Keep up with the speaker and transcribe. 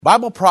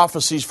Bible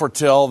prophecies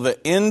foretell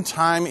the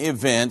end-time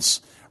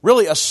events,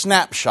 really a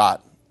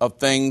snapshot of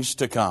things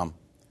to come.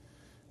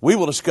 We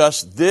will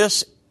discuss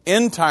this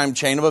end-time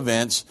chain of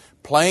events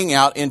playing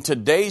out in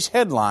today's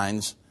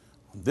headlines,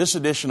 this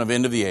edition of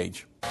End of the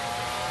Age.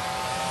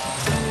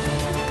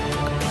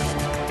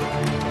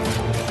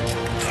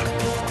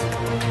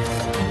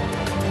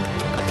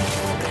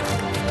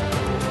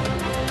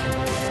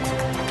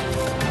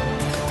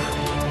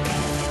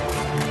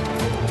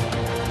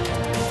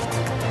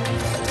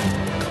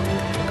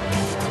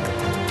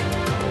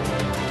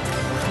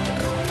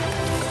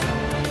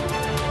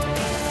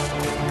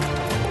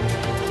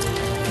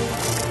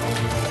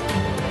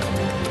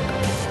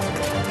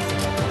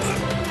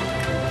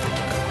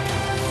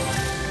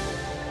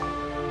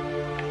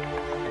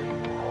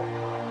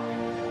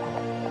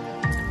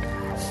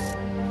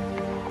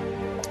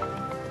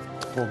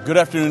 Well, good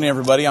afternoon,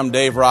 everybody. I'm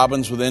Dave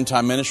Robbins with End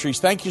Time Ministries.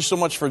 Thank you so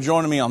much for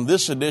joining me on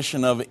this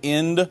edition of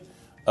End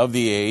of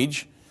the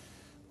Age.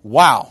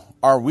 Wow,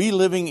 are we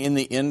living in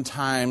the end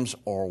times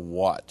or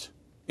what?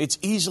 It's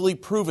easily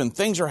proven.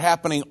 Things are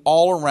happening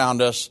all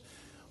around us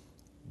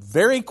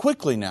very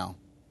quickly now,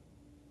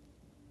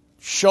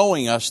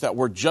 showing us that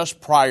we're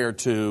just prior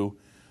to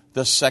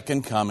the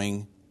second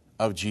coming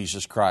of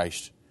Jesus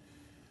Christ.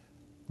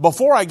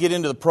 Before I get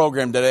into the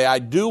program today, I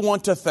do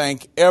want to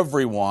thank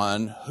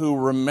everyone who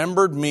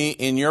remembered me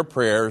in your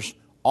prayers.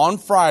 On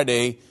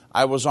Friday,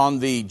 I was on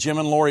the Jim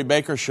and Lori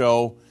Baker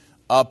Show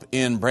up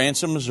in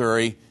Branson,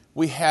 Missouri.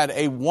 We had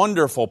a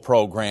wonderful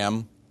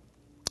program,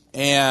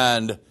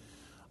 and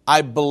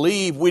I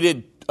believe we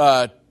did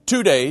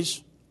 2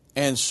 days,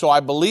 and so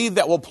I believe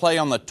that will play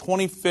on the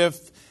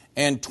 25th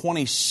and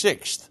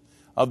 26th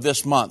of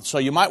this month. So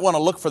you might want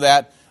to look for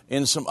that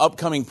in some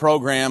upcoming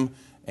program.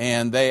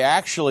 And they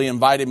actually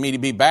invited me to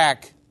be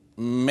back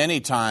many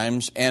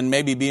times and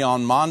maybe be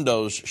on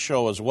Mondo's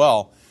show as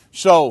well.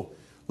 So,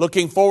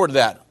 looking forward to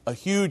that. A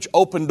huge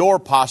open door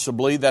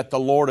possibly that the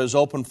Lord has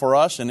opened for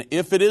us. And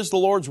if it is the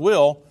Lord's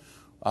will,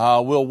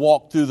 we'll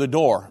walk through the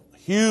door.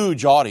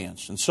 Huge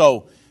audience. And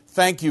so,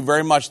 thank you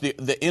very much.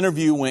 The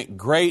interview went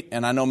great.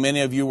 And I know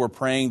many of you were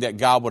praying that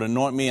God would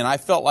anoint me. And I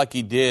felt like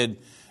He did.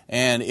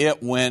 And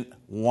it went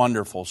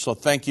wonderful. So,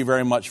 thank you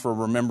very much for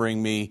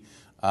remembering me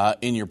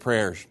in your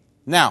prayers.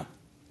 Now,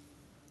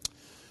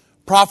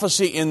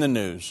 prophecy in the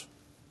news.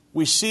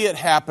 We see it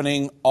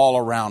happening all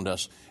around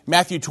us.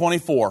 Matthew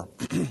 24,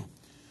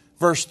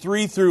 verse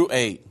 3 through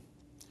 8. The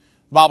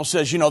Bible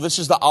says, this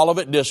is the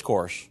Olivet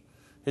Discourse.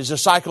 His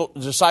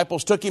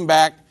disciples took Him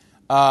back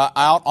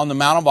out on the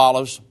Mount of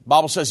Olives. The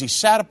Bible says He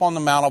sat upon the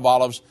Mount of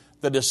Olives.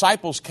 The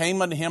disciples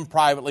came unto Him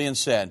privately and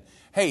said,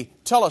 "Hey,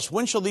 tell us,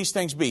 when shall these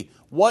things be?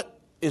 What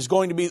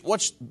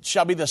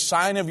shall be the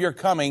sign of your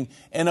coming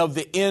and of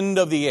the end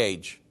of the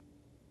age?"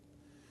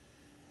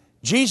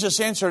 Jesus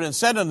answered and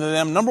said unto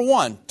them, number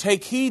one,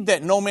 take heed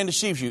that no man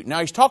deceives you. Now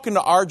He's talking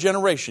to our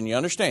generation, you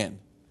understand?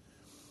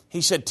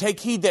 He said,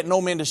 take heed that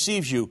no man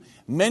deceives you.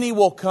 Many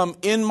will come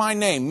in my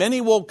name.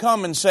 Many will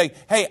come and say,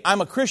 hey, I'm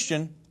a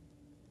Christian,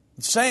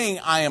 saying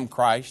I am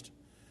Christ,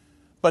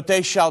 but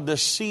they shall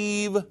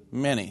deceive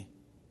many.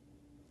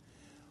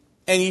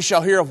 And ye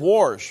shall hear of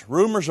wars,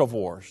 rumors of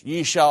wars.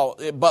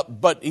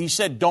 But He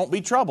said, don't be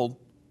troubled,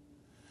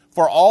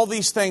 for all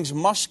these things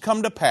must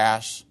come to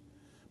pass,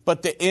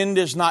 but the end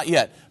is not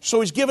yet. So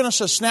He's given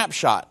us a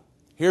snapshot.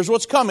 Here's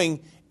what's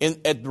coming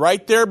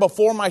right there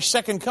before my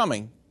second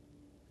coming.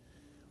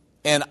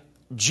 And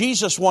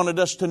Jesus wanted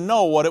us to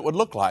know what it would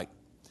look like.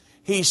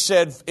 He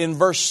said in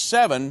verse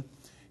 7,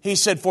 He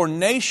said, for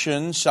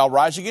nation shall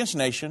rise against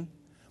nation,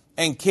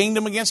 and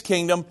kingdom against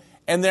kingdom,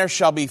 and there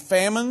shall be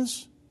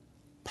famines,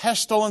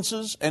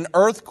 pestilences, and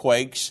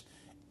earthquakes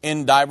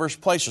in diverse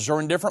places,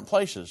 or in different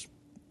places.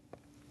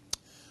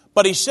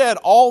 But He said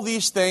all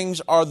these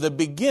things are the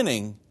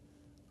beginning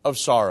of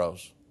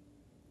sorrows.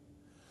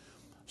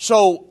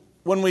 So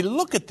when we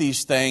look at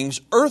these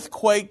things,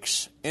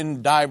 earthquakes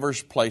in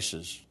diverse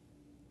places.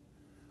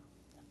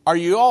 Are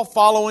you all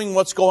following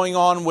what's going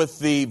on with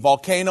the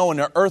volcano and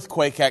the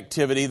earthquake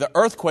activity, the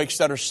earthquakes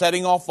that are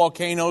setting off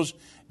volcanoes,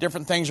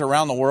 different things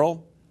around the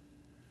world?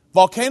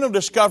 Volcano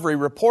Discovery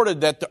reported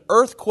that the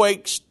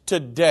earthquakes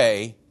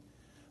today,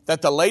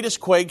 that the latest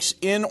quakes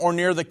in or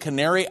near the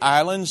Canary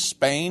Islands,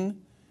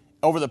 Spain,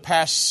 over the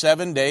past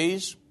 7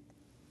 days,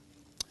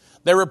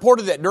 they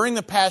reported that during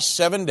the past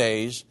 7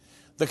 days,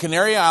 the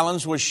Canary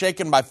Islands was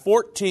shaken by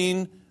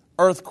 14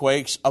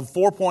 earthquakes of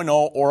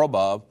 4.0 or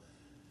above.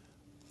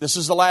 This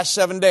is the last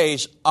 7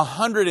 days,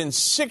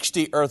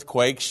 160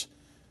 earthquakes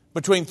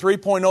between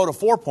 3.0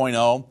 to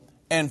 4.0,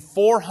 and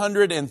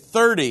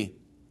 430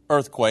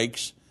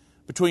 earthquakes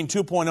between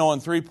 2.0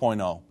 and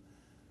 3.0.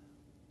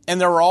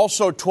 And there were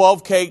also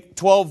 12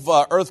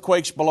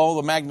 earthquakes below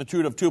the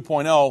magnitude of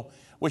 2.0,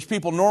 which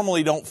people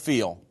normally don't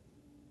feel.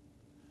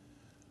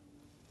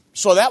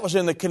 So that was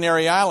in the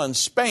Canary Islands,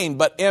 Spain.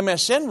 But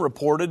MSN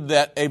reported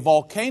that a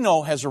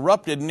volcano has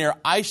erupted near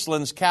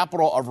Iceland's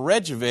capital of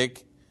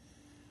Reykjavik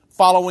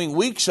following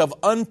weeks of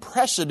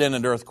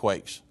unprecedented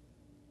earthquakes.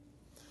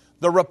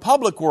 The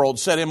Republic World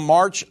said in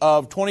March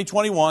of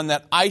 2021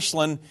 that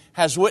Iceland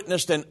has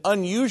witnessed an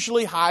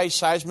unusually high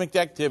seismic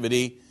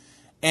activity,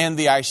 and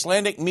the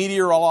Icelandic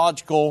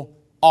Meteorological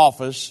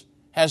Office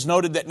has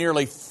noted that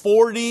nearly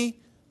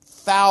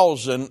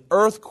 40,000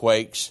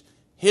 earthquakes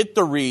hit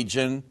the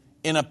region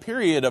in a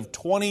period of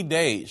 20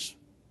 days.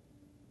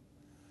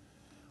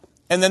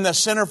 And then the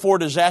Center for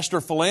Disaster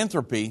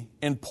Philanthropy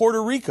in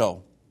Puerto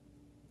Rico,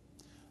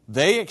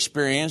 they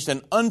experienced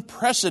an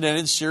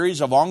unprecedented series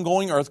of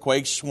ongoing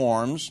earthquake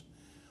swarms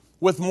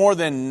with more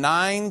than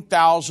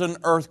 9,000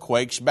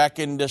 earthquakes back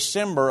in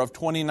December of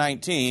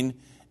 2019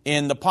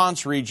 in the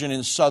Ponce region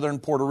in southern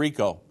Puerto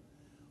Rico.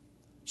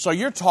 So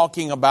you're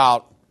talking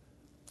about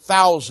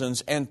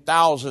thousands and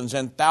thousands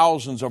and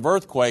thousands of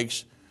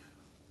earthquakes.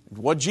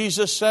 What did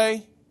Jesus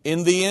say?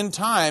 In the end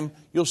time,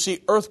 you'll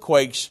see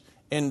earthquakes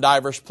in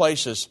diverse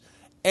places.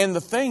 And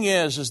the thing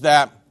is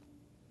that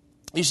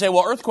you say,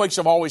 well, earthquakes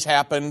have always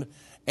happened,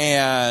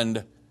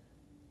 and,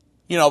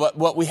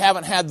 but we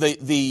haven't had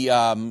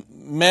the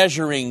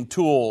measuring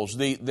tools,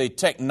 the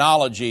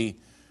technology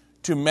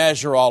to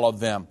measure all of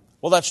them.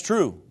 Well, that's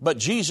true. But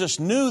Jesus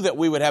knew that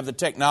we would have the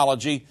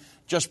technology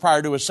just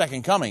prior to His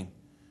second coming.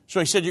 So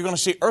He said, you're going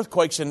to see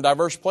earthquakes in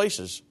diverse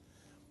places.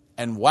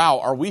 And wow,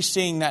 are we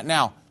seeing that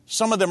now?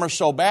 Some of them are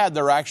so bad,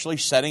 they're actually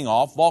setting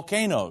off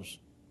volcanoes.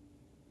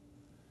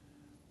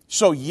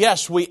 So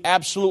yes, we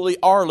absolutely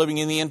are living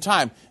in the end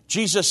time.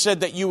 Jesus said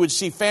that you would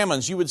see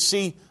famines, you would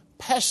see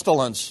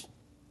pestilence.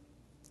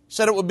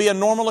 Said it would be a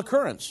normal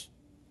occurrence.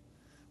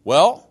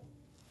 Well,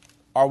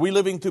 are we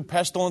living through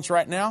pestilence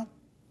right now?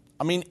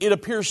 I mean, it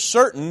appears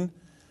certain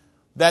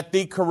that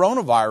the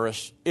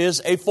coronavirus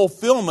is a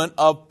fulfillment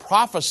of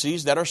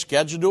prophecies that are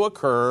scheduled to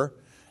occur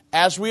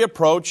as we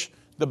approach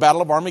the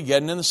Battle of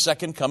Armageddon and the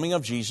second coming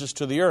of Jesus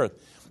to the earth.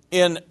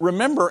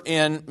 Remember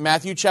in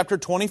Matthew chapter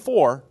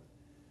 24,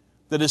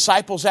 the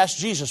disciples asked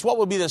Jesus, what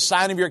will be the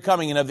sign of your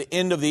coming and of the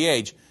end of the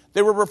age?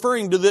 They were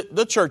referring to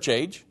the church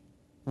age,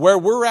 where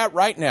we're at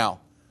right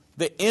now,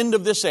 the end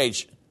of this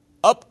age,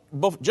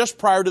 just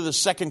prior to the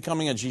second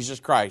coming of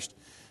Jesus Christ.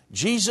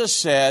 Jesus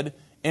said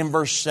in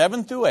verse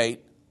 7 through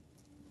 8,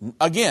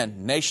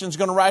 again, nation's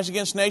going to rise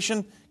against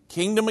nation,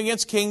 kingdom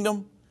against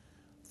kingdom,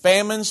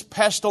 famines,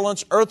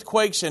 pestilence,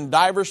 earthquakes in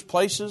diverse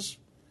places.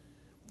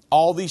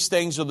 All these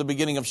things are the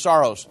beginning of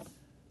sorrows.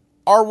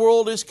 Our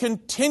world is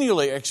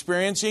continually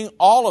experiencing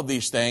all of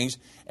these things,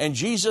 and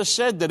Jesus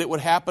said that it would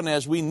happen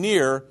as we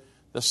near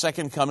the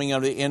second coming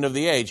of the end of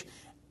the age.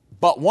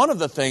 But one of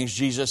the things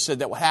Jesus said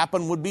that would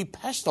happen would be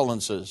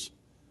pestilences.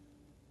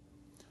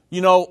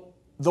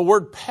 The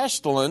word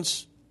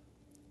pestilence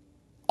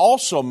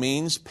also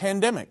means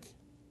pandemic.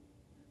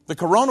 The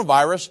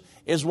coronavirus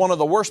is one of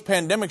the worst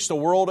pandemics the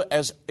world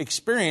has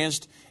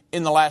experienced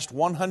in the last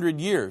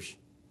 100 years.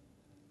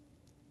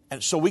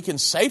 And so we can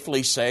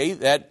safely say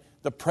that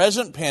the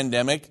present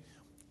pandemic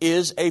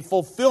is a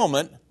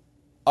fulfillment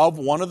of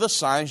one of the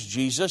signs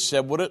Jesus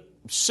said would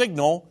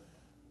signal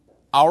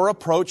our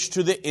approach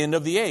to the end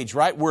of the age,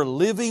 right? We're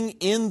living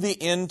in the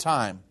end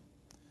time.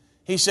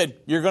 He said,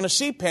 you're going to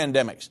see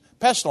pandemics,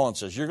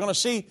 pestilences. You're going to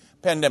see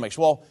pandemics.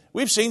 Well,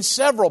 we've seen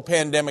several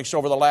pandemics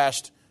over the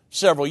last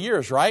several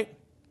years, right?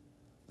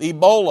 The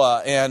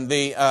Ebola and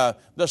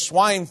the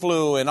swine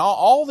flu and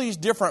all these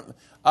different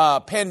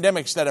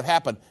pandemics that have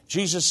happened.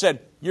 Jesus said,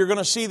 you're going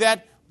to see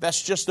that. That's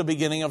just the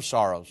beginning of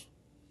sorrows.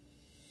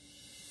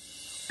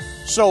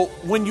 So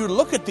when you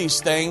look at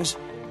these things,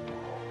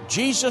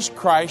 Jesus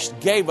Christ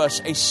gave us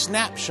a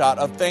snapshot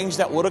of things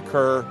that would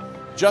occur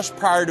just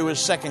prior to His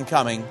second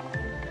coming.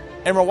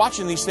 And we're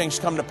watching these things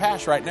come to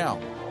pass right now.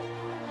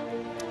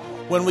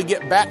 When we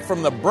get back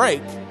from the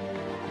break,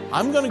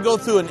 I'm going to go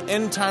through an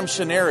end time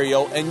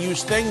scenario and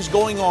use things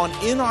going on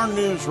in our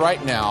news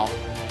right now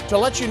to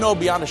let you know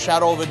beyond a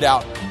shadow of a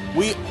doubt,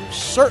 we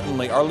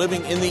certainly are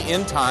living in the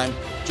end time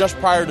just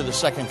prior to the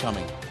second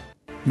coming.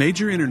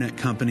 Major internet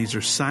companies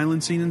are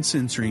silencing and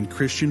censoring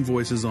Christian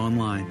voices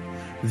online.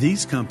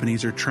 These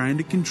companies are trying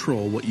to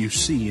control what you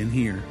see and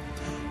hear.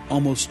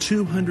 Almost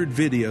 200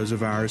 videos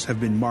of ours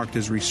have been marked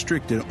as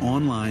restricted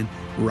online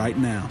right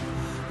now.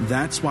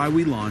 That's why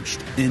we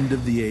launched End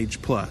of the Age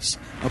Plus,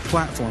 a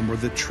platform where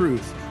the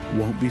truth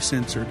won't be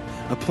censored,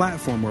 a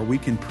platform where we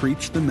can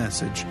preach the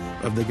message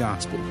of the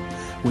gospel.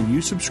 When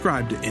you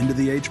subscribe to End of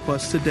the Age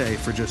Plus today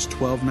for just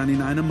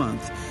 $12.99 a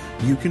month,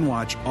 you can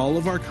watch all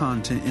of our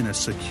content in a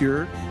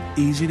secure,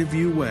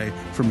 easy-to-view way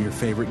from your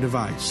favorite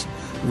device.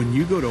 When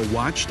you go to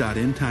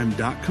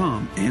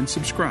watch.endtime.com and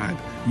subscribe,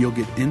 you'll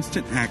get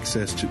instant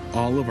access to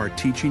all of our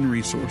teaching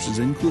resources,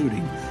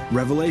 including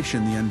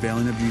Revelation, the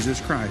Unveiling of Jesus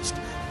Christ,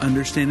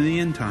 Understanding the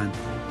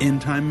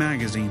End Time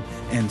Magazine,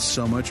 and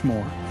so much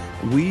more.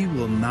 We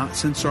will not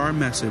censor our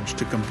message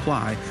to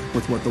comply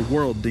with what the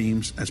world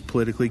deems as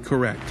politically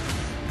correct.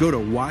 Go to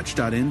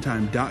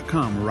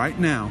watch.endtime.com right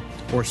now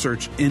or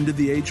search End of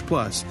the Age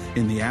Plus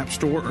in the App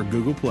Store or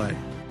Google Play.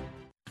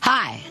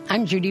 Hi,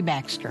 I'm Judy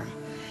Baxter.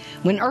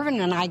 When Irvin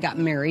and I got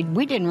married,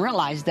 we didn't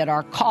realize that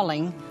our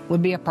calling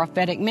would be a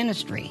prophetic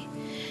ministry.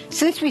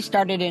 Since we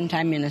started End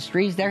Time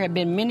Ministries, there have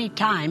been many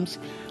times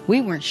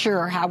we weren't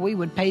sure how we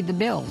would pay the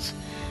bills,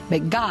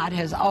 but God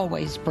has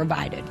always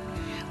provided.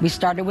 We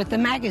started with a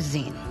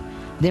magazine,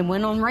 then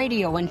went on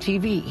radio and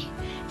TV,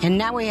 and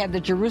now we have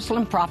the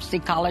Jerusalem Prophecy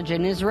College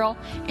in Israel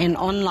and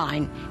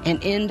online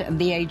and End of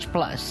the Age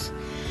Plus.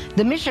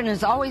 The mission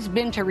has always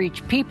been to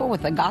reach people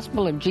with the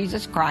gospel of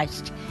Jesus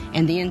Christ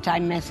and the end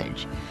time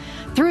message.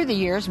 Through the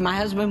years, my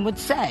husband would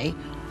say,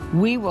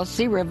 we will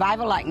see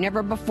revival like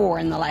never before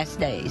in the last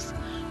days.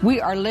 We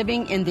are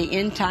living in the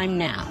end time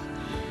now.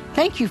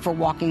 Thank you for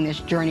walking this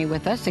journey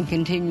with us and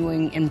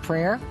continuing in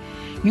prayer.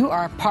 You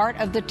are a part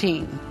of the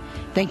team.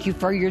 Thank you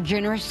for your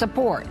generous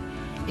support.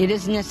 It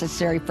is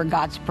necessary for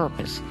God's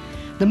purpose.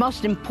 The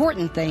most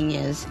important thing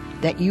is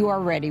that you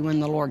are ready when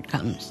the Lord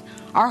comes.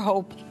 Our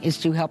hope is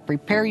to help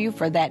prepare you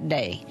for that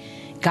day.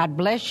 God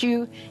bless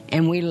you,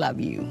 and we love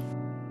you.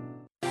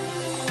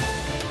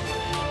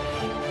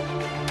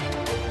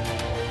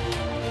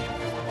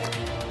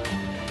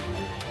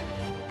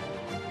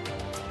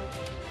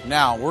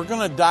 Now, we're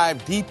going to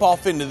dive deep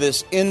off into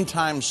this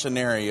end-time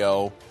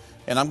scenario,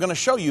 and I'm going to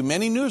show you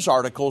many news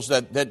articles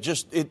that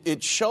just,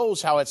 it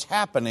shows how it's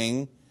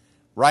happening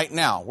right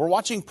now. We're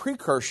watching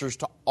precursors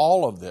to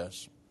all of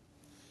this.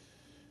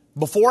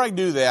 Before I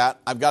do that,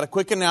 I've got a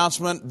quick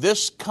announcement.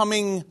 This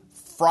coming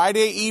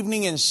Friday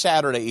evening and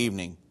Saturday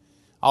evening,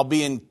 I'll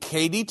be in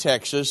Katy,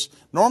 Texas.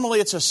 Normally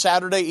it's a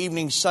Saturday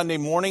evening, Sunday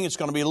morning. It's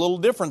going to be a little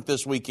different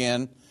this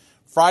weekend.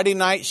 Friday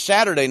night,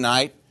 Saturday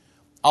night,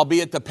 I'll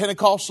be at the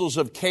Pentecostals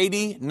of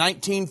Katy,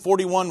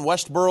 1941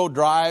 Westboro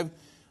Drive,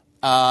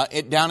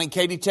 down in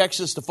Katy,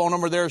 Texas. The phone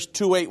number there is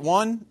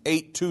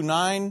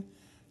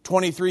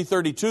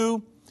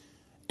 281-829-2332.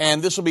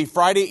 And this will be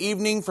Friday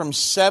evening from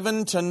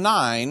 7 to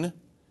 9.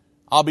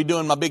 I'll be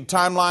doing my big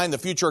timeline, The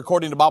Future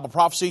According to Bible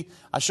Prophecy.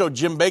 I showed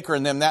Jim Baker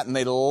and them that, and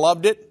they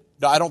loved it.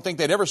 I don't think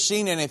they'd ever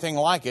seen anything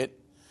like it.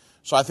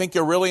 So I think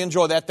you'll really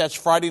enjoy that. That's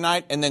Friday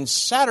night. And then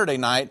Saturday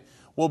night,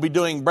 we'll be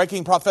doing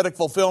Breaking Prophetic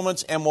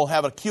Fulfillments, and we'll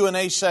have a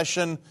Q&A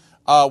session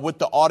with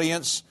the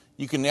audience.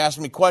 You can ask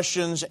me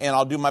questions, and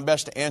I'll do my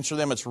best to answer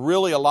them. It's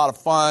really a lot of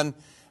fun,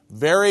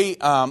 very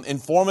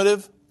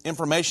informative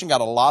information.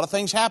 Got a lot of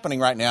things happening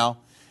right now.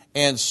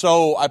 And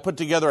so I put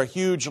together a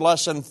huge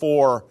lesson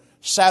for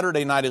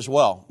Saturday night as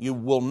well. You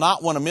will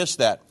not want to miss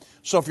that.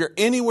 So if you're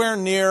anywhere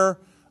near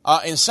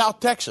in South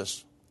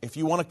Texas, if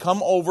you want to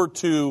come over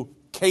to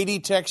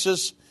Katy,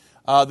 Texas,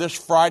 this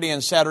Friday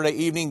and Saturday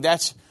evening,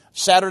 that's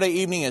Saturday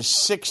evening is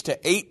 6 to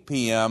 8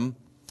 p.m.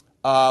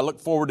 Look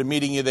forward to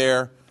meeting you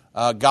there.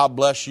 God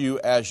bless you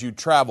as you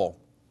travel.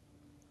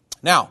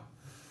 Now,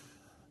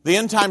 the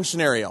end time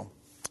scenario.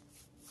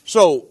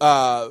 So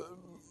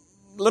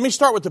let me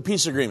start with the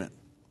peace agreement.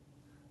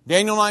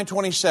 Daniel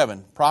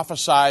 9:27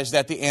 prophesies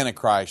that the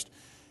Antichrist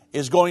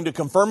is going to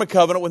confirm a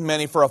covenant with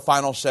many for a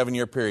final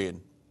 7-year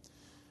period.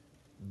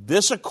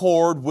 This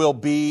accord will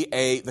be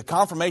the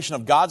confirmation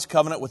of God's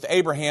covenant with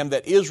Abraham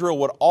that Israel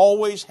would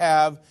always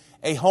have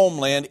a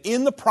homeland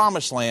in the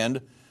Promised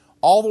Land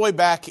all the way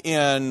back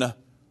in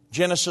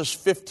Genesis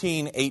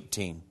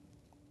 15:18.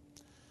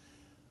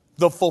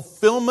 The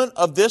fulfillment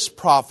of this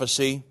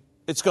prophecy,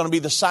 it's going to be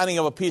the signing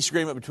of a peace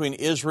agreement between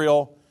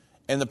Israel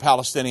and the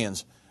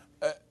Palestinians.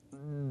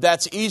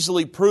 That's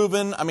easily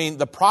proven. I mean,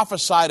 the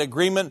prophesied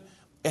agreement,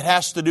 it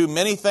has to do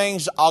many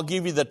things. I'll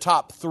give you the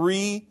top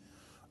 3.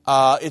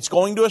 It's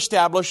going to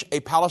establish a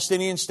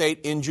Palestinian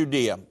state in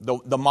Judea,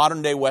 the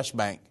modern-day West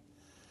Bank.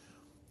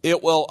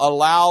 It will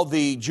allow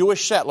the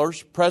Jewish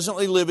settlers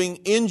presently living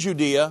in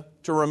Judea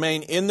to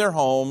remain in their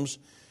homes,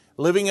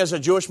 living as a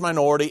Jewish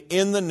minority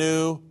in the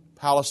new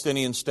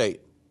Palestinian state.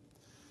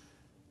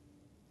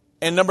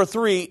 And number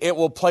 3, it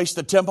will place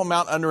the Temple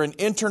Mount under an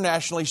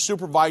internationally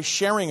supervised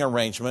sharing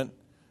arrangement,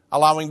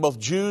 allowing both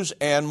Jews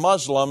and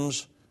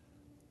Muslims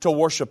to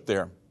worship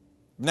there.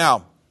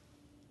 Now,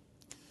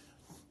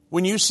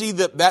 when you see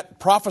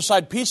that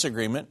prophesied peace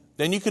agreement,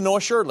 then you can know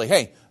assuredly,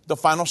 hey, the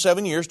final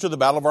 7 years to the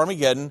Battle of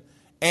Armageddon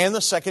and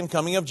the second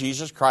coming of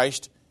Jesus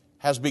Christ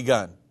has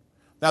begun.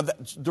 Now,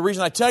 the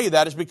reason I tell you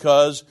that is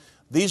because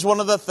these are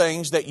one of the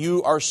things that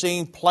you are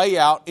seeing play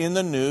out in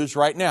the news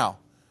right now.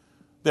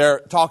 They're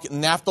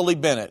talking Naftali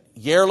Bennett,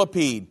 Yair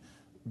Lapid,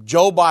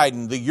 Joe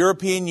Biden, the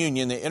European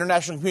Union, the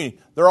international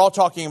community. They're all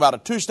talking about a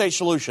 2-state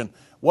solution.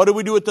 What do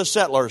we do with the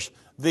settlers?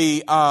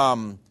 The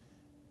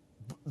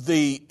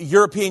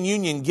European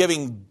Union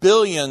giving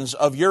billions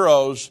of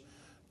euros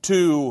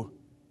to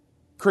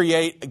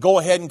go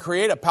ahead and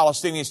create a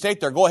Palestinian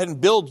state there. Go ahead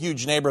and build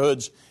huge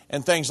neighborhoods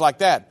and things like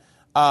that.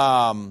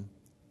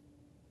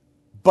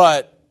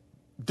 But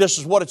this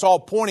is what it's all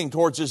pointing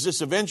towards, is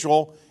this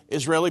eventual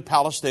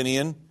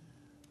Israeli-Palestinian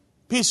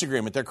peace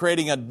agreement. They're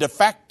creating a de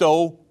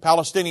facto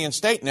Palestinian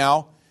state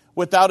now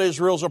without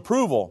Israel's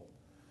approval.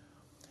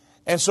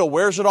 And so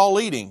where's it all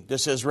leading?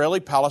 This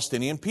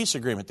Israeli-Palestinian peace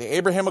agreement. The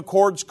Abraham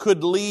Accords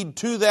could lead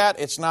to that.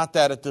 It's not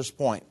that at this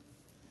point.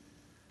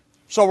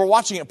 So we're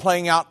watching it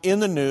playing out in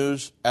the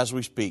news as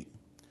we speak.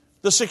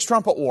 The Sixth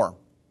Trumpet War.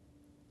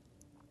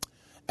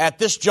 At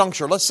this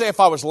juncture, let's say if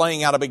I was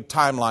laying out a big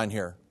timeline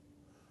here.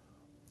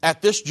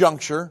 at this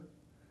juncture,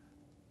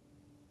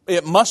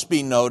 it must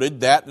be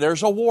noted that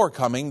there's a war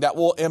coming that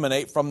will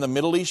emanate from the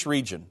Middle East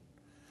region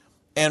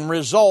and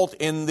result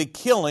in the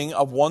killing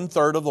of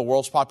 1/3 of the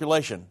world's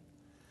population.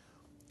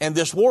 And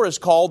this war is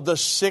called the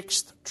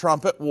Sixth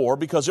Trumpet War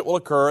because it will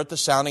occur at the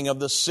sounding of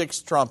the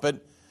sixth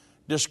trumpet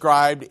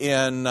described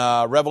in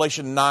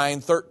Revelation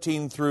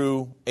 9:13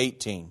 through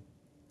 18.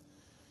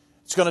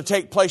 It's going to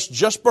take place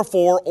just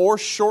before or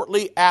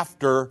shortly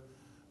after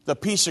the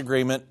peace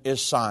agreement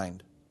is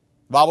signed.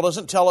 The Bible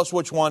doesn't tell us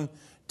which one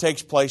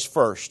takes place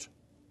first.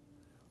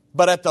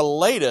 But at the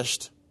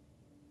latest,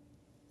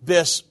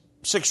 this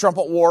Sixth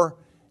Trumpet War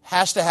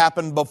has to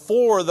happen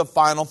before the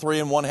final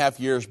 3.5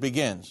 years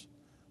begins.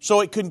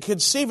 So it could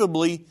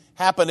conceivably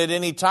happen at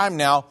any time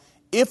now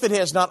if it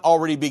has not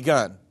already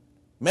begun.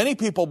 Many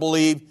people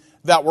believe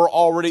that we're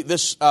already,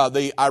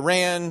 the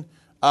Iran,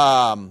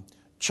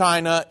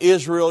 China,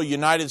 Israel,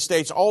 United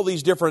States, all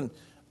these different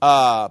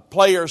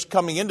players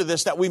coming into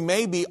this, that we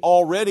may be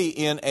already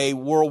in a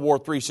World War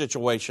III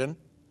situation,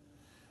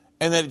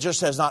 and that it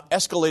just has not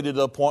escalated to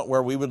the point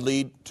where we would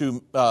lead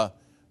to,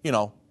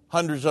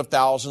 hundreds of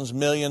thousands,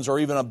 millions, or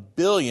even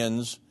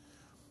billions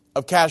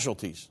of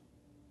casualties.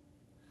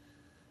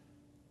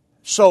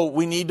 So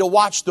we need to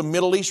watch the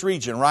Middle East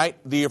region, right?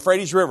 The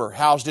Euphrates River,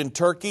 housed in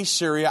Turkey,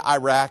 Syria,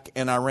 Iraq,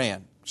 and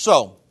Iran.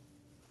 So,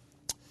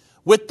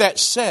 with that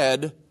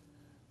said,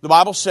 the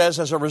Bible says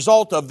as a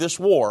result of this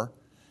war,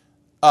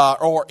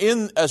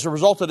 as a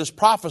result of this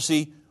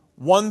prophecy,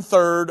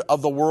 1/3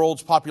 of the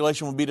world's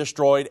population would be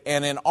destroyed,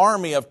 and an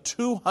army of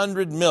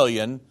 200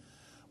 million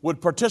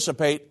would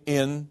participate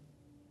in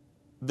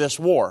this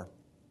war.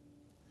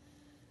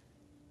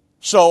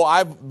 So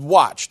I've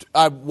watched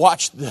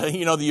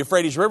the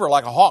Euphrates River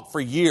like a hawk for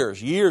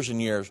years and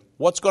years.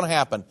 What's going to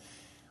happen?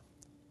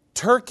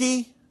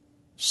 Turkey,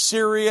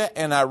 Syria,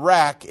 and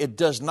Iraq, it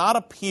does not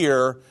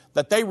appear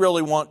that they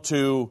really want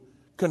to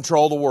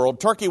control the world.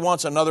 Turkey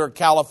wants another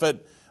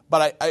caliphate,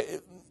 but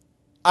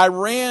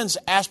Iran's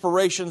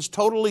aspirations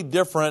totally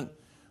different.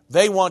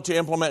 They want to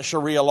implement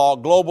Sharia law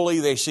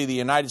globally. They see the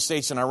United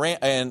States and Iran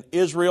and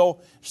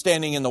Israel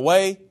standing in the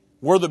way.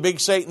 We're the big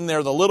Satan,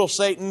 they're the little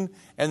Satan,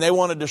 and they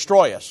want to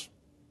destroy us.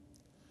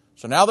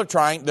 So now they're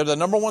the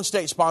number one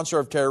state sponsor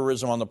of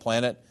terrorism on the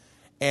planet,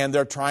 and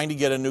they're trying to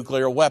get a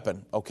nuclear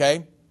weapon,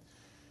 okay?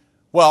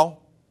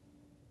 Well,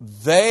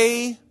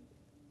 they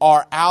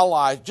are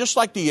allies, just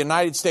like the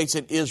United States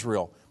and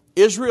Israel.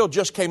 Israel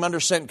just came under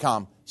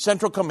CENTCOM,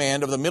 Central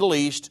Command of the Middle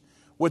East,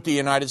 with the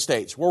United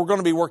States. We're going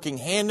to be working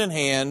hand in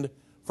hand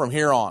from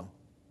here on.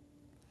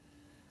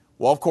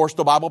 Well, of course,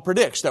 the Bible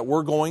predicts that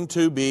we're going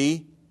to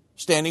be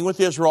standing with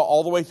Israel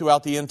all the way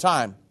throughout the end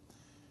time.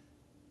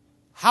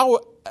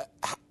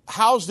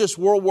 How's this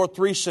World War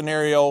III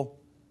scenario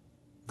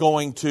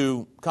going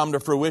to come to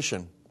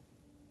fruition?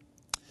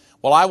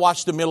 Well, I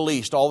watch the Middle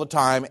East all the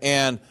time,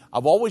 and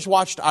I've always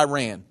watched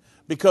Iran,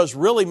 because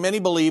really many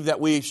believe that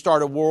we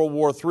started World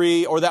War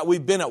III, or that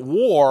we've been at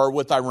war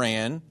with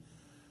Iran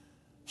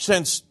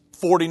since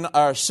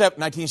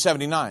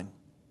 1979,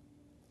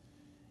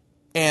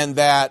 and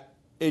that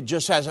it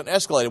just hasn't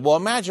escalated. Well,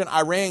 imagine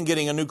Iran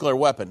getting a nuclear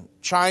weapon.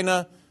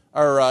 China,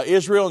 or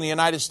Israel and the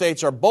United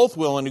States are both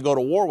willing to go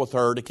to war with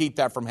her to keep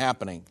that from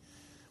happening.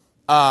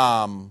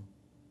 And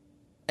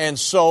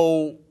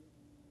so,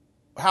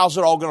 how's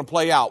it all going to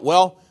play out?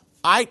 Well,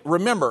 I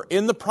remember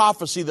in the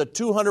prophecy, the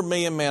 200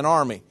 million man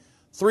army,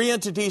 3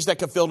 entities that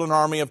could field an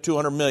army of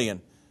 200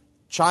 million.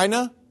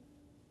 China,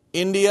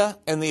 India,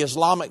 and the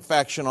Islamic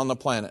faction on the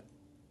planet.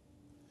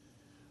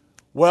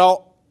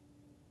 Well,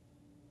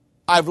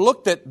 I've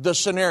looked at the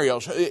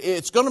scenarios.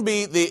 It's going to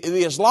be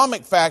the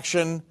Islamic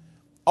faction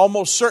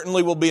almost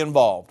certainly will be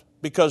involved,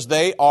 because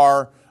they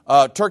are,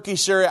 Turkey,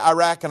 Syria,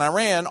 Iraq, and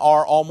Iran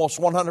are almost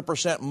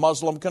 100%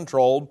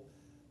 Muslim-controlled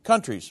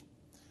countries.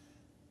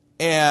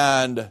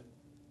 And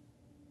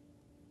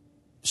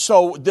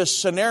so this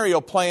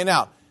scenario playing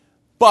out.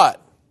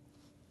 But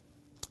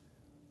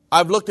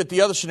I've looked at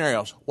the other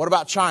scenarios. What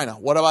about China?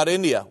 What about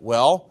India?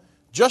 Well,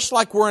 just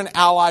like we're an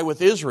ally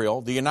with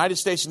Israel, the United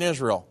States and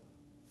Israel,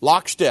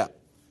 lockstep,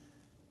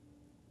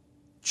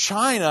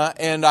 China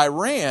and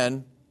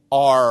Iran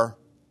are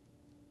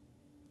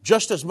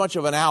just as much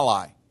of an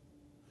ally.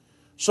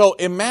 So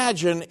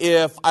imagine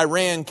if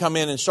Iran come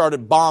in and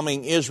started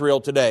bombing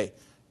Israel today.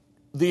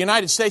 The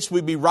United States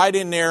would be right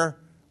in there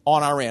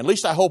on Iran. At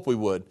least I hope we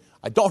would.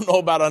 I don't know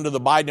about under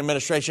the Biden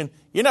administration.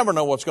 You never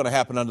know what's going to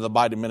happen under the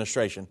Biden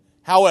administration.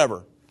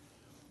 However,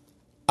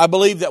 I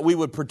believe that we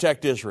would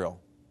protect Israel.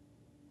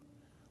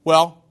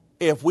 Well,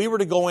 if we were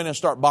to go in and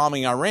start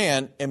bombing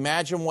Iran,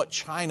 imagine what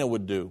China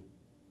would do.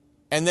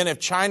 And then if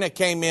China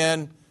came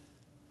in,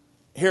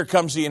 here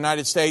comes the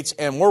United States,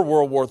 and we're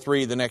World War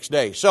III the next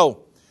day.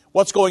 So,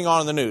 what's going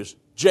on in the news?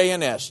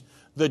 JNS,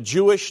 the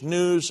Jewish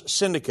News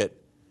Syndicate,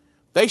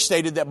 they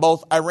stated that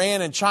both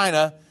Iran and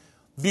China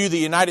view the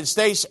United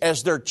States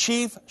as their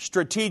chief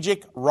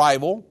strategic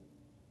rival,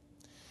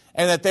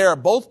 and that they are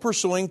both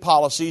pursuing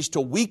policies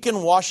to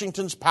weaken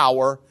Washington's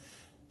power,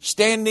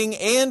 standing,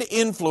 and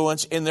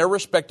influence in their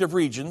respective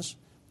regions,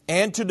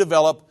 and to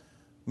develop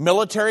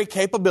military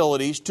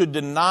capabilities to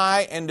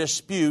deny and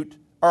disrupt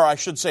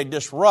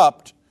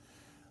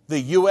the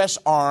U.S.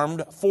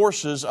 armed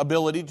forces'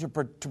 ability to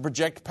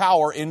project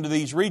power into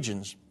these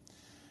regions.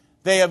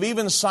 They have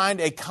even signed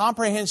a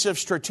comprehensive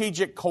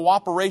strategic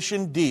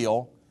cooperation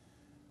deal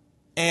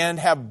and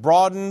have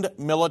broadened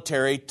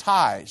military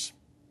ties.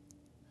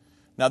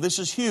 Now, this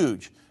is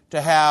huge, to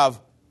have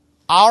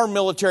our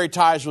military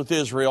ties with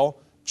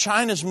Israel,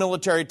 China's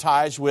military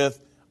ties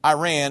with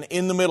Iran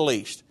in the Middle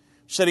East,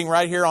 sitting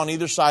right here on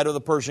either side of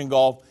the Persian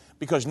Gulf,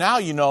 because now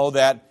you know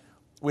that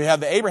we have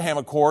the Abraham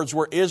Accords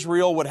where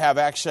Israel would have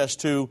access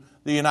to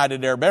the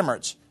United Arab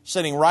Emirates,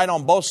 sitting right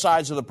on both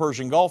sides of the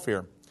Persian Gulf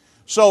here.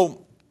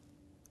 So,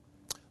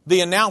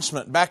 the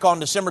announcement back on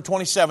December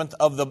 27th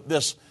of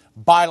this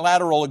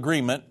bilateral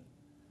agreement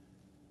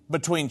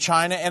between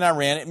China and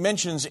Iran, it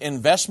mentions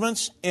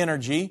investments,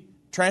 energy,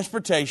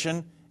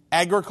 transportation,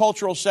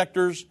 agricultural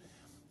sectors,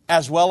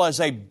 as well as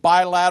a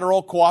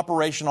bilateral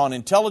cooperation on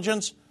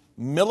intelligence,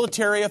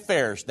 military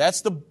affairs.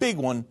 That's the big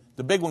one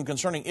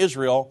concerning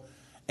Israel,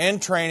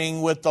 and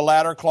training, with the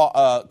latter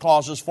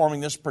clauses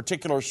forming this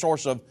particular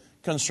source of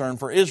concern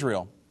for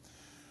Israel.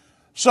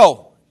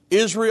 So,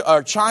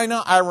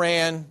 China,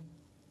 Iran,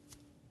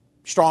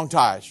 strong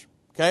ties,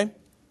 okay?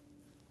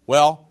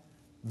 Well,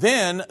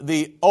 then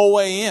the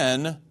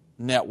OAN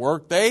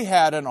network, they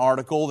had an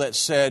article that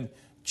said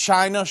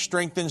China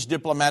strengthens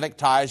diplomatic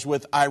ties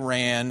with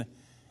Iran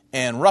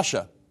and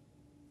Russia.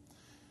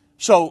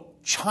 So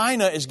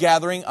China is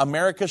gathering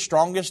America's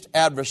strongest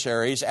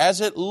adversaries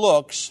as it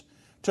looks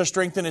to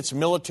strengthen its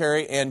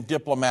military and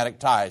diplomatic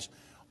ties.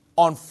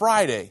 On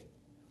Friday,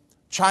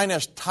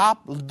 China's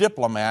top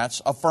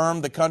diplomats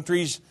affirmed the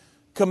country's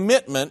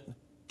commitment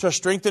to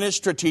strengthen its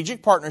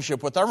strategic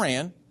partnership with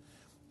Iran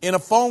in a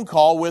phone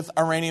call with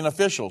Iranian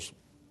officials.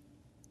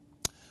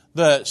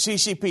 The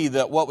CCP,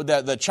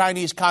 the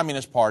Chinese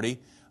Communist Party,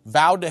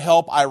 vowed to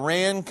help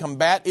Iran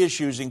combat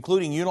issues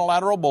including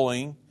unilateral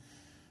bullying,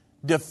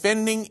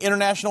 defending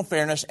international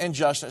fairness and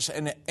justice,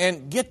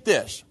 and get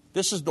this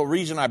is the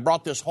reason I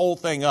brought this whole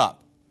thing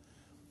up,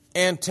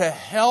 and to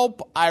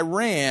help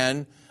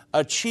Iran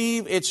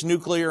achieve its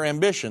nuclear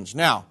ambitions.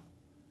 Now,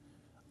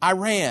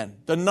 Iran,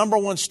 the number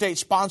one state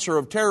sponsor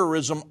of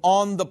terrorism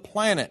on the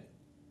planet.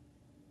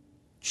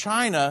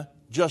 China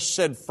just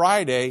said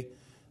Friday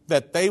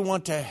that they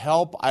want to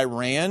help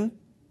Iran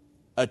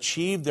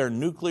achieve their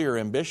nuclear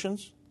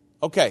ambitions.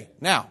 Okay,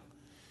 now,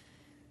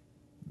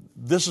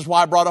 this is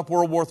why I brought up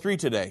World War III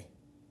today.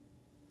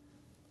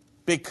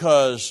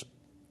 Because,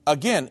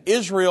 again,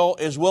 Israel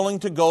is willing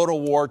to go to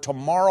war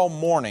tomorrow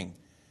morning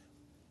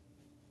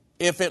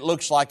if it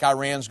looks like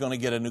Iran's going to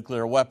get a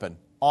nuclear weapon.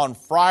 On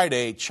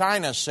Friday,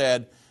 China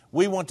said,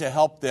 we want to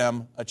help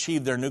them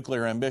achieve their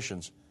nuclear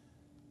ambitions.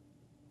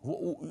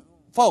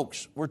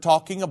 Folks, we're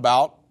talking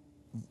about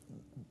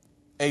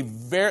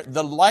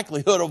the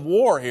likelihood of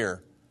war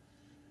here.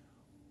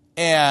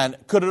 And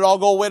could it all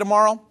go away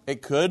tomorrow?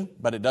 It could,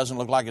 but it doesn't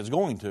look like it's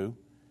going to.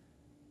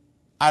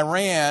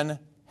 Iran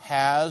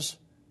has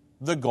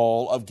the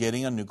goal of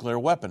getting a nuclear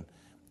weapon.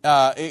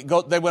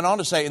 They went on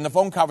to say, in the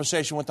phone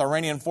conversation with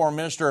Iranian Foreign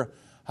Minister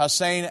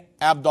Hossein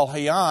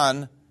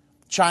Abdullahian,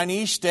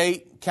 Chinese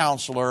State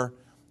Counselor,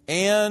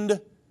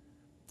 and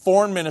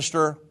Foreign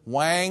Minister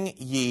Wang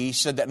Yi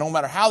said that no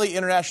matter how the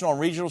international and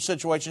regional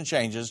situation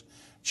changes,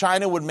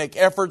 China would make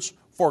efforts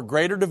for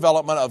greater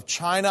development of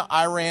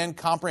China-Iran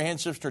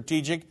Comprehensive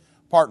Strategic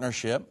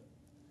Partnership,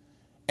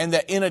 and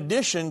that in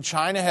addition,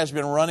 China has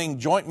been running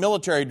joint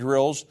military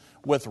drills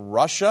with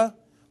Russia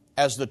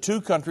as the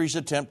two countries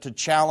attempt to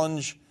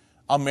challenge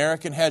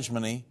American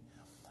hegemony.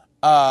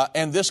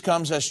 And this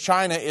comes as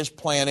China is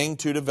planning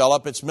to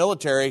develop its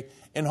military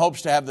in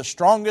hopes to have the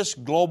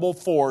strongest global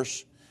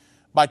force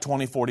by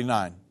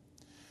 2049.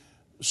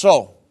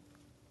 So,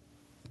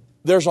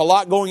 there's a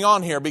lot going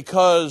on here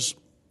because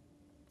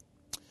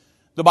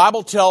the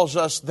Bible tells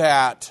us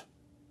that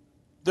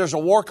there's a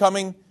war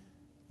coming.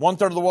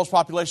 1/3 of the world's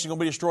population is going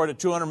to be destroyed. A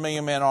 200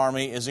 million man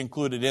army is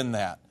included in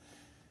that.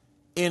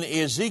 In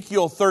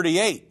Ezekiel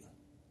 38,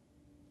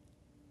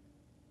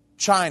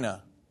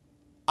 China,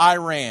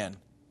 Iran,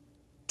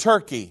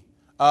 Turkey,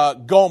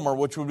 Gomer,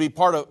 which would be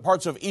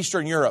parts of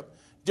Eastern Europe,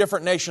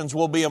 different nations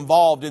will be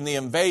involved in the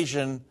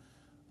invasion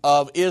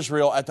of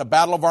Israel at the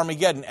Battle of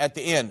Armageddon at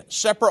the end.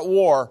 Separate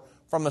war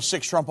from the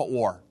Sixth Trumpet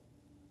War.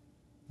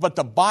 But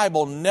the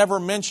Bible never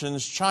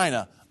mentions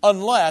China,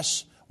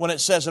 unless when it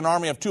says an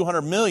army of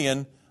 200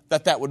 million,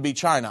 that would be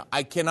China.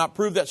 I cannot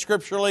prove that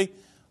scripturally.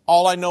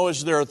 All I know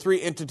is there are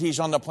 3 entities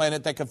on the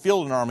planet that can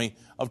field an army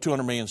of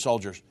 200 million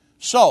soldiers.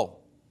 So,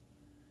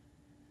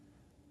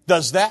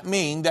 does that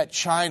mean that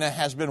China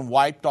has been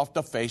wiped off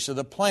the face of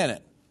the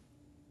planet?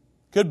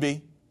 Could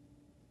be.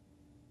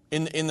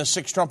 In the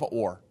Sixth Trumpet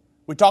War.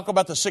 We talk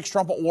about the Sixth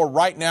Trumpet War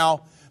right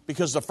now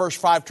because the first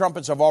 5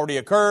 trumpets have already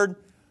occurred.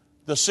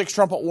 The Sixth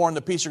Trumpet War and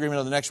the peace agreement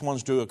are the next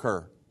ones to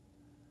occur.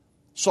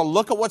 So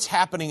look at what's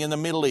happening in the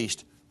Middle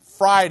East.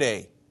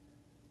 Friday,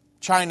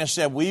 China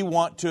said, we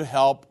want to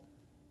help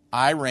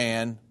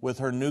Iran with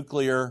her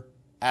nuclear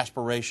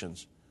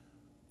aspirations.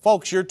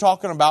 Folks, you're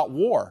talking about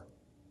war.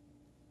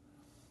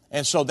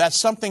 And so that's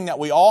something that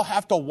we all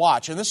have to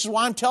watch. And this is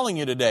why I'm telling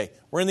you today,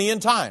 we're in the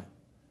end time.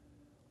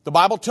 The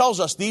Bible tells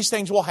us these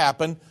things will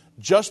happen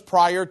just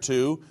prior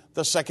to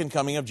the second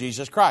coming of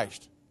Jesus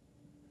Christ.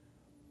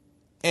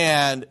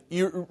 And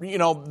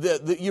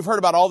you've heard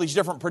about all these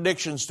different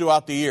predictions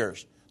throughout the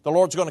years. The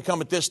Lord's going to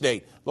come at this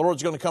date. The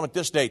Lord's going to come at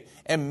this date.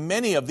 And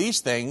many of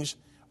these things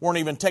weren't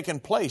even taking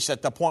place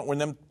at the point when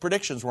them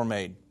predictions were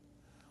made.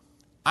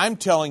 I'm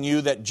telling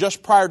you that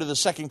just prior to the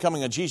second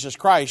coming of Jesus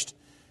Christ,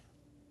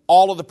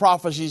 all of the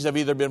prophecies have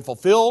either been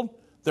fulfilled,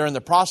 they're in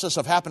the process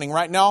of happening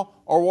right now,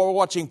 or we're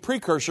watching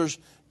precursors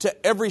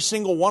to every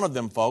single one of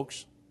them,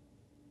 folks.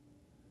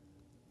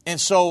 And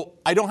so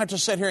I don't have to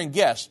sit here and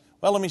guess.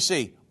 Well, let me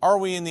see. Are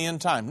we in the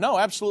end time? No,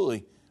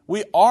 absolutely.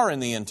 We are in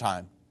the end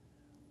time.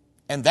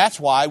 And that's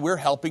why we're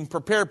helping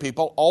prepare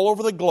people all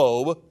over the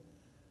globe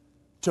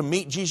to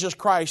meet Jesus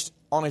Christ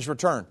on His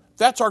return.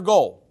 That's our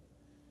goal.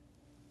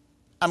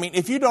 I mean,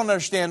 if you don't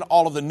understand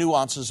all of the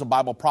nuances of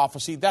Bible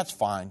prophecy, that's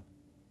fine.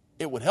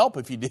 It would help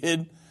if you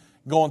did,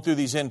 going through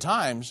these end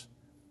times.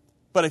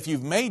 But if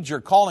you've made your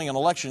calling and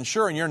election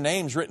sure and your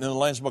name's written in the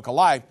Lamb's Book of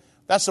Life,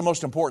 that's the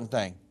most important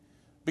thing.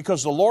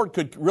 Because the Lord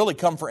could really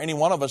come for any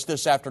one of us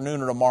this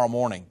afternoon or tomorrow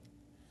morning.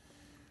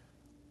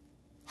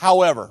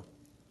 However,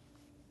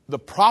 the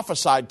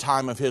prophesied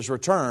time of His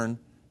return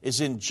is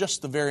in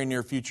just the very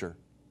near future.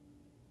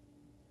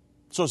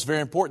 So it's very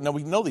important that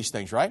we know these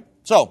things, right?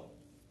 So,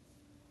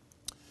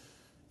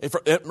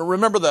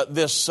 remember that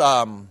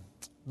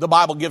the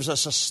Bible gives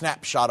us a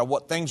snapshot of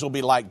what things will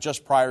be like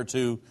just prior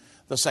to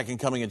the second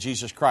coming of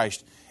Jesus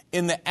Christ.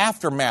 In the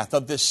aftermath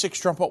of this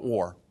sixth trumpet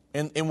war,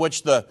 in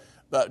which the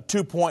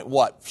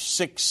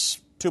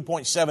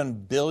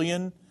 2.7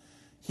 billion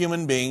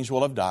human beings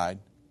will have died,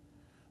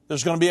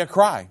 there's going to be a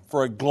cry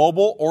for a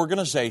global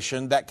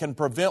organization that can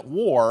prevent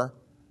war,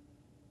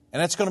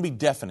 and it's going to be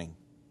deafening.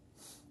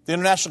 The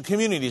international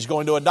community is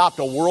going to adopt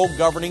a world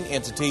governing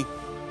entity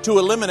to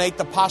eliminate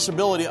the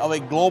possibility of a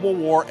global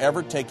war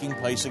ever taking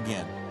place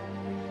again.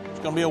 It's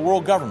going to be a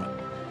world government.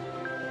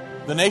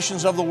 The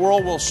nations of the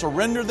world will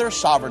surrender their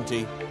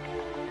sovereignty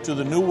to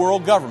the new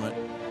world government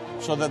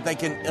so that they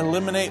can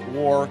eliminate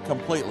war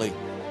completely.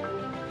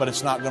 But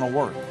it's not going to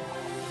work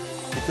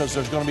because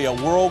there's going to be a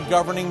world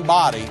governing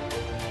body,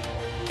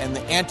 and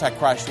the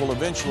Antichrist will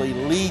eventually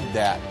lead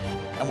that.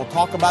 And we'll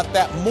talk about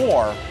that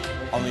more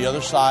on the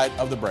other side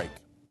of the break.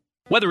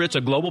 Whether it's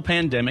a global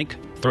pandemic,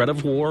 threat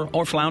of war,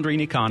 or floundering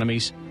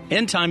economies,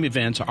 end-time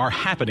events are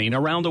happening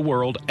around the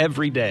world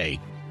every day.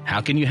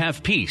 How can you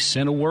have peace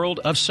in a world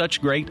of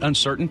such great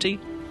uncertainty?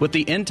 With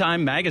the End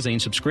Time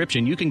Magazine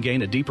subscription, you can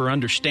gain a deeper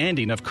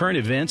understanding of current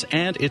events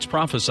and its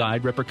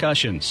prophesied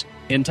repercussions.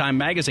 End Time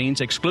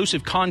Magazine's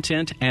exclusive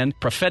content and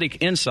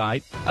prophetic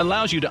insight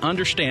allows you to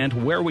understand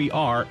where we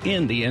are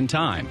in the end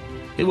time.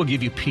 It will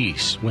give you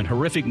peace when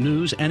horrific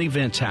news and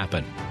events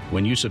happen.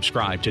 When you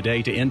subscribe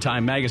today to End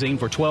Time Magazine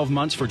for 12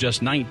 months for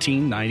just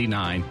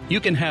 $19.99,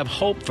 you can have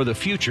hope for the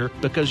future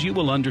because you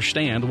will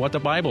understand what the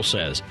Bible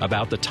says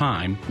about the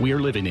time we are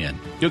living in.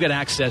 You'll get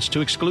access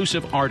to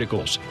exclusive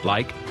articles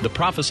like the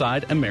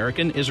Prophesied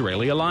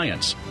American-Israeli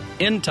Alliance,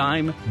 End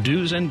Time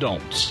Do's and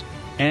Don'ts,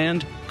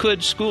 and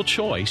Could School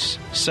Choice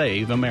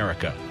Save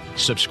America?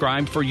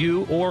 Subscribe for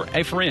you or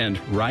a friend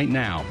right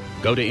now.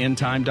 Go to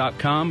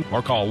endtime.com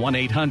or call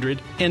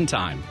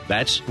 1-800-END-TIME.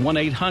 That's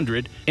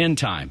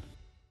 1-800-END-TIME.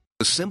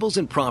 The symbols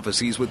and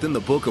prophecies within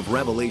the book of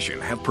Revelation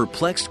have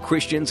perplexed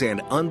Christians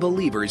and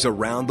unbelievers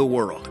around the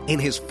world. In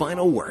his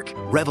final work,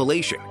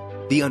 Revelation,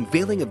 The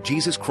Unveiling of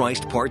Jesus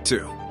Christ Part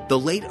 2, the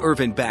late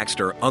Irvin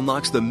Baxter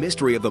unlocks the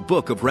mystery of the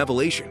book of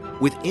Revelation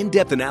with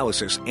in-depth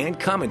analysis and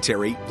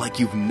commentary like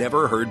you've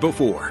never heard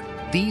before.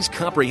 These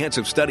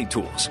comprehensive study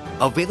tools,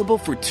 available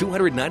for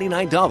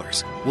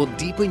 $299, will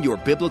deepen your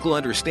biblical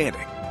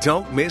understanding.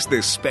 Don't miss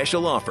this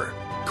special offer.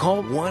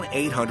 Call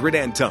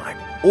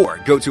 1-800-END-TIME or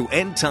go to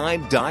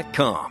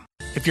endtime.com.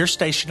 If your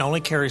station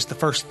only carries the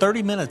first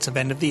 30 minutes of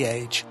End of the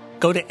Age,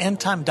 go to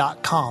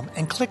endtime.com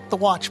and click the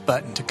watch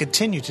button to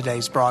continue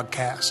today's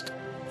broadcast.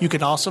 You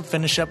can also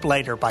finish up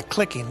later by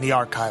clicking the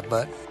archive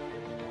button.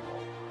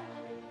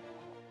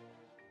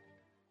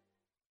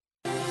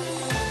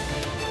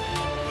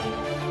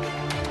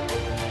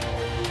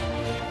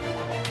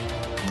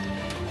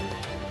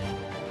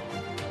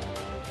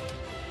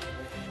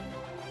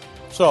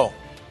 So,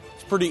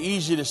 it's pretty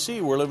easy to see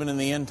we're living in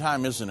the end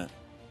time, isn't it?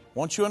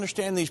 Once you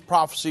understand these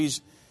prophecies,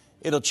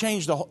 it'll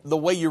change the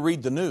way you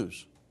read the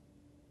news.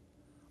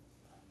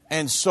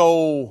 And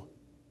so,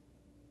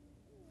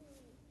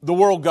 the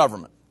world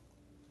government.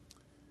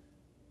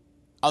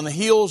 On the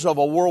heels of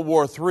a World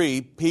War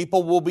III,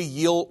 people will be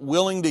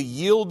willing to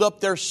yield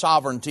up their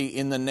sovereignty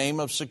in the name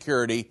of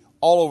security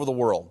all over the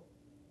world.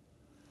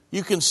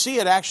 You can see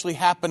it actually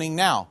happening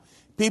now.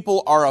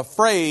 People are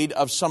afraid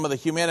of some of the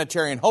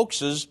humanitarian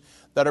hoaxes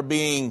that are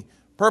being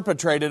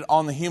perpetrated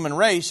on the human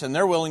race, and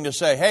they're willing to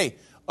say, hey,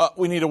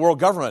 we need a world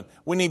government.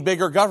 We need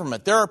bigger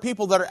government. There are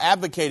people that are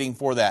advocating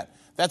for that.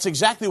 That's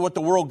exactly what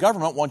the world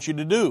government wants you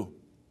to do.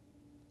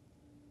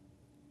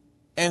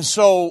 And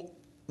so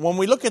when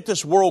we look at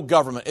this world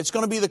government, it's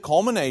going to be the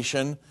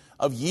culmination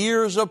of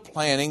years of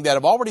planning that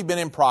have already been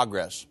in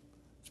progress.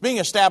 It's being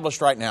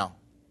established right now.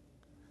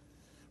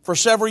 For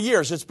several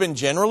years, it's been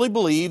generally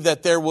believed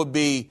that there would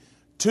be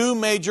two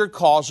major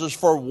causes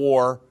for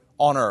war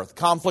on earth: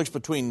 conflicts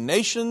between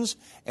nations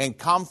and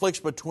conflicts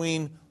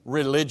between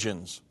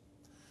religions.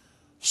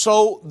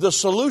 So the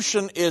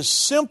solution is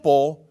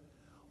simple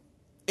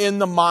in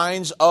the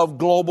minds of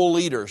global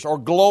leaders or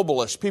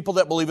globalists, people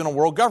that believe in a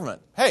world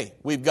government. Hey,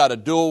 we've got to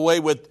do away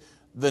with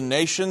the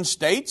nation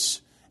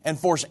states and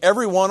force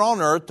everyone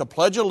on earth to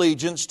pledge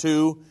allegiance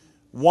to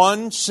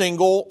one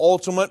single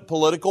ultimate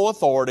political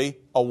authority,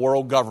 a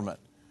world government.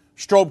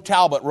 Strobe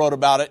Talbot wrote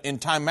about it in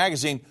Time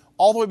magazine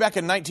all the way back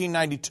in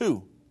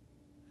 1992.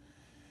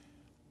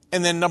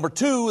 And then number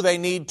two, they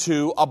need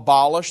to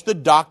abolish the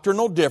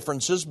doctrinal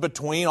differences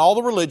between all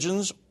the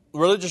religious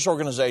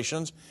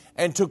organizations,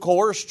 and to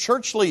coerce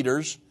church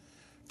leaders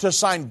to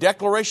sign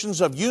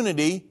declarations of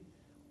unity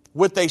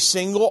with a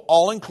single,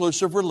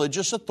 all-inclusive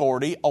religious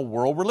authority, a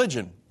world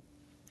religion.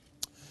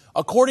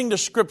 According to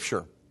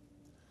Scripture,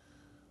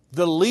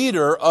 the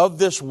leader of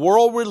this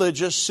world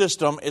religious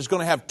system is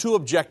going to have two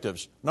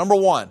objectives. Number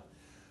one,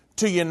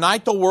 to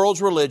unite the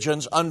world's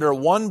religions under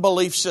one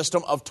belief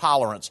system of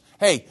tolerance.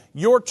 Hey,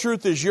 your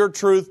truth is your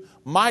truth,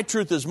 my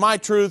truth is my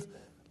truth.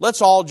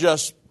 Let's all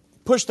just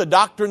push the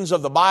doctrines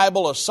of the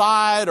Bible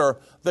aside, or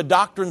the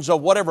doctrines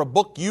of whatever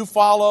book you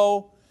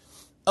follow.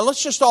 And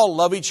let's just all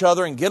love each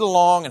other and get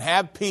along and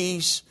have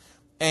peace.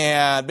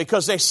 And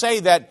because they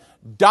say that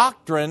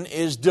doctrine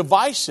is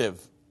divisive.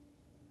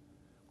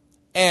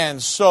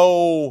 And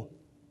so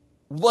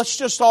let's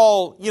just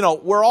all,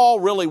 we're all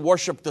really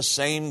worship the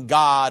same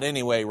God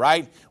anyway,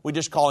 right? We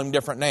just call Him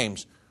different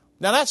names.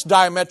 Now that's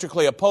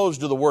diametrically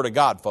opposed to the Word of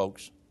God,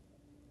 folks.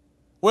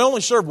 We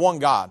only serve one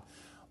God.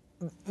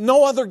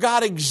 No other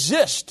God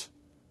exists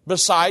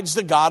besides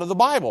the God of the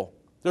Bible.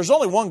 There's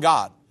only one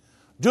God.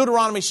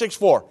 Deuteronomy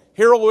 6:4.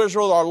 Hear, O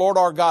Israel, our Lord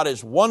our God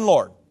is one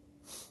Lord.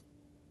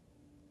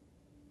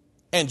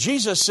 And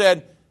Jesus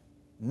said,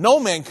 no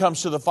man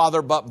comes to the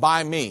Father but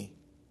by me.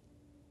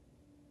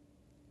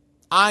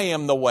 I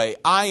am the way,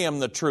 I am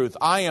the truth,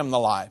 I am the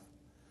life.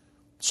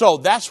 So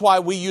that's why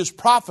we use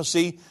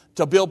prophecy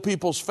to build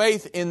people's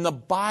faith in the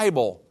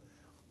Bible.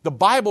 The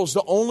Bible's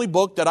the only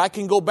book that I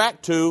can go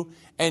back to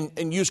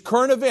and use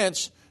current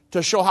events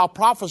to show how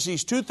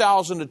prophecies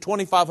 2,000 to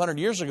 2,500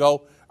 years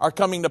ago are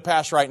coming to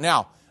pass right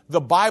now.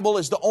 The Bible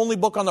is the only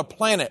book on the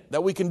planet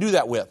that we can do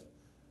that with.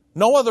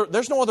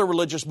 There's no other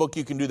religious book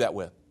you can do that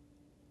with.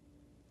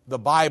 The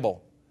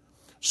Bible.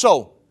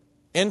 So,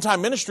 End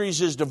Time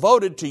Ministries is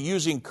devoted to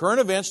using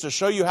current events to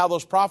show you how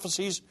those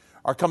prophecies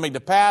are coming to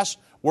pass.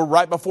 We're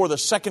right before the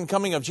second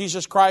coming of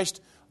Jesus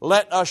Christ.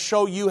 Let us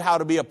show you how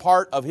to be a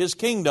part of His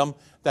kingdom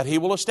that He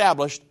will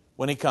establish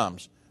when He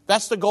comes.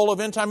 That's the goal of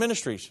End Time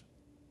Ministries.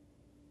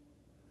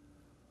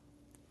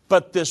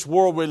 But this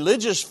world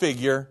religious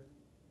figure,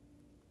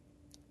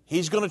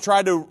 he's going to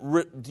try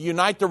to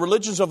unite the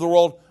religions of the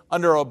world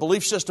under a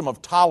belief system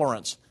of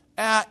tolerance.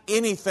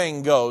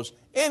 Anything goes.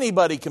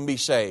 Anybody can be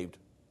saved.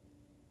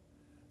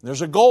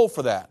 There's a goal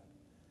for that.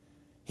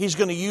 He's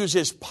going to use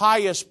his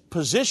pious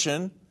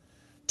position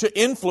to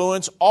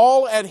influence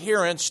all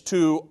adherents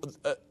to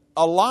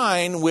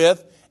align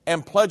with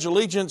and pledge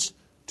allegiance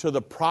to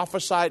the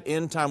prophesied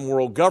end-time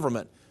world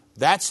government.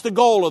 That's the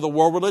goal of the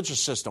world religious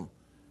system.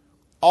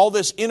 All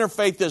this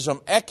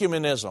interfaithism,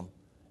 ecumenism,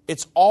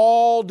 it's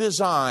all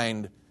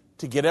designed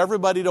to get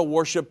everybody to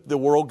worship the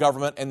world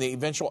government and the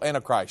eventual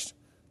Antichrist.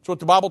 That's what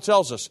the Bible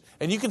tells us.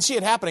 And you can see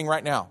it happening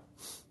right now.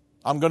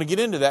 I'm going to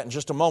get into that in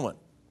just a moment.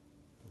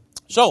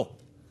 So,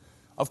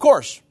 of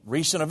course,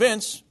 recent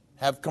events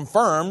have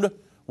confirmed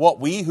what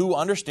we who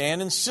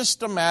understand and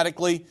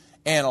systematically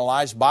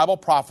analyze Bible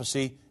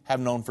prophecy have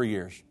known for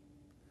years.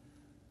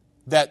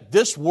 That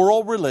this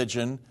world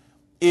religion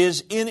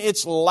is in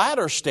its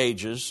latter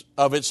stages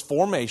of its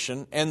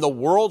formation, and the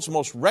world's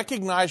most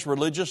recognized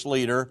religious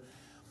leader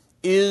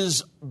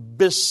is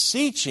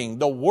beseeching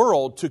the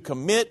world to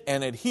commit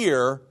and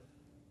adhere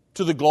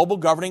to the global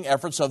governing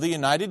efforts of the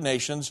United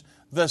Nations,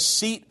 the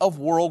seat of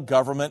world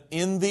government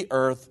in the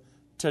earth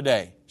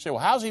today. You say, well,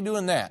 how's he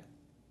doing that?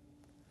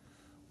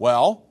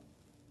 Well,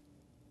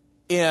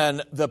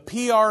 in the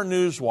PR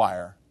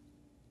Newswire,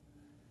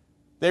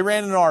 they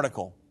ran an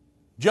article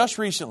just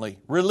recently.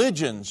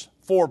 Religions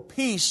for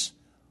Peace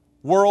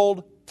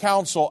World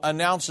Council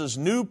announces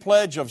new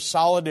pledge of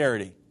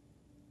solidarity.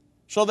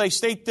 So they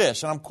state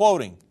this, and I'm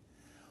quoting,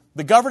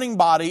 the governing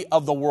body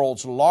of the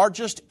world's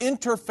largest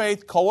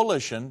interfaith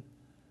coalition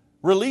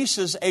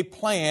releases a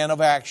plan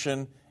of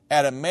action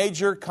at a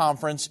major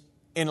conference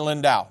in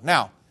Lindau.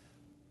 Now,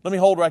 let me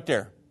hold right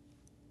there.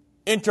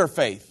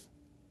 Interfaith.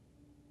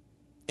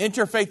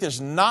 Interfaith is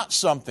not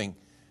something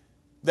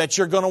that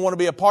you're going to want to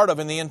be a part of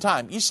in the end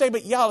time. You say,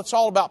 but yeah, it's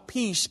all about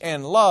peace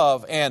and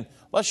love and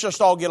let's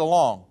just all get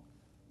along.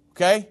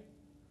 Okay?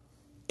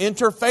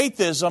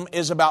 Interfaithism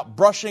is about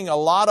brushing a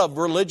lot of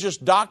religious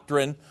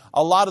doctrine,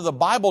 a lot of the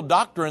Bible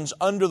doctrines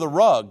under the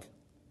rug.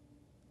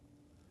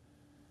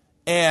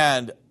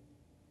 And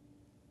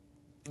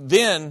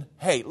then,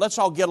 hey, let's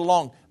all get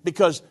along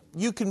because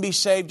you can be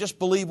saved, just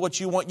believe what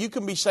you want. You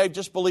can be saved,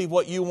 just believe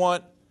what you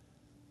want.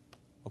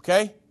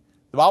 Okay?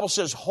 The Bible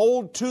says,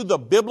 hold to the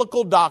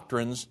biblical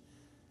doctrines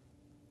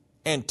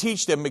and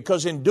teach them,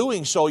 because in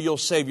doing so, you'll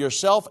save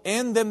yourself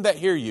and them that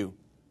hear you.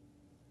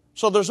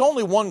 So there's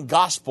only one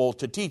gospel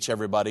to teach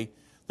everybody.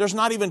 There's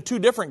not even two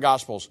different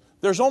gospels.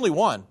 There's only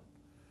one.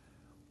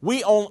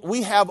 We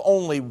have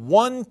only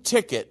one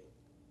ticket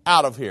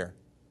out of here,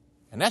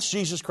 and that's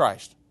Jesus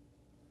Christ.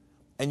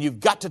 And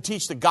you've got to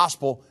teach the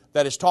gospel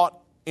that is taught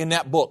in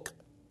that book.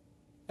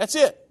 That's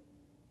it.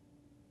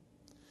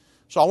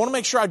 So I want to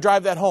make sure I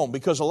drive that home,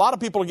 because a lot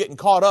of people are getting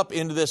caught up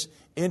into this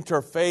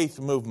interfaith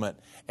movement.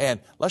 And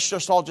let's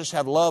just all just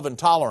have love and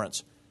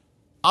tolerance.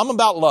 I'm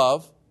about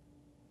love,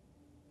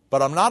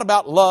 but I'm not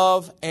about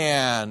love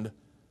and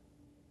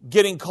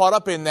getting caught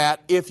up in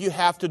that if you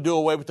have to do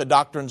away with the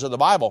doctrines of the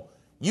Bible.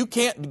 You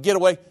can't get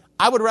away.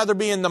 I would rather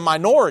be in the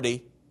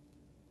minority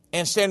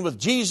and stand with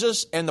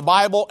Jesus and the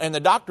Bible and the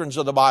doctrines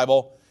of the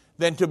Bible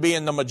than to be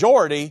in the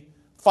majority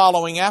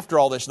following after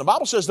all this. And the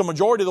Bible says the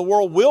majority of the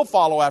world will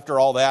follow after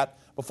all that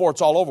before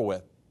it's all over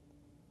with.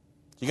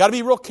 You got to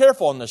be real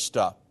careful on this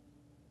stuff.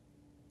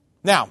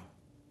 Now,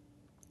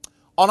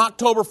 on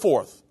October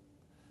 4th,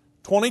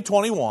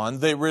 2021,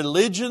 the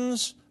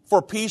Religions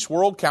for Peace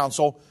World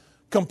Council,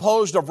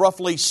 composed of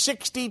roughly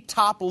 60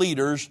 top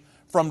leaders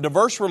from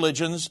diverse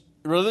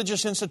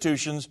religious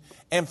institutions,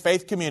 and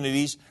faith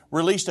communities,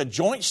 released a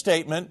joint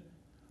statement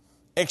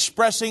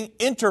expressing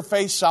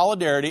interfaith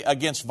solidarity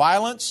against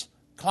violence,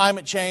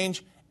 climate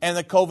change, and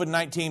the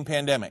COVID-19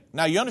 pandemic.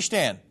 Now, you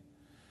understand,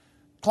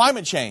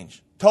 climate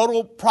change,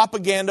 total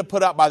propaganda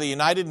put out by the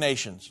United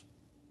Nations.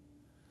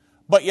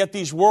 But yet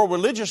these world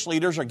religious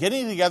leaders are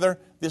getting together,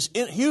 this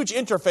huge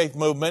interfaith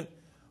movement,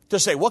 to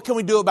say, what can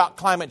we do about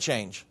climate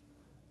change?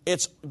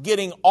 It's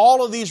getting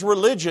all of these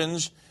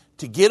religions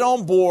to get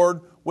on board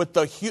with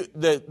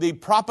the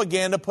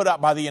propaganda put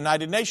out by the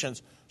United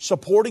Nations,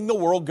 supporting the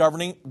world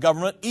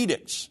government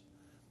edicts.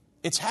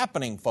 It's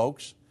happening,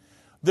 folks.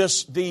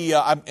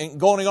 I'm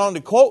going on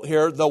to quote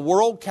here, the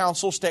World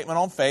Council Statement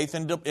on Faith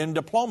and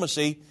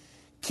Diplomacy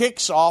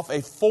kicks off a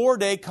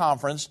 4-day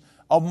conference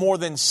of more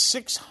than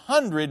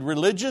 600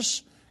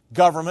 religious,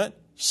 government,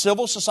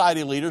 civil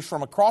society leaders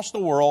from across the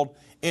world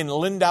in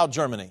Lindau,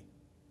 Germany.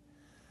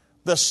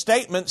 The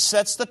statement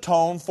sets the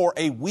tone for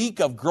a week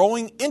of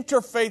growing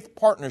interfaith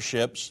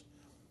partnerships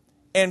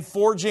and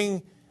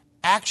forging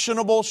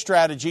actionable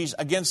strategies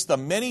against the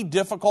many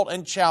difficult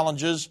and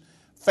challenges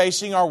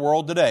facing our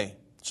world today.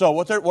 So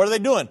what are they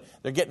doing?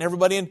 They're getting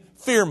everybody in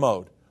fear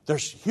mode.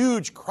 There's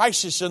huge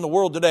crisis in the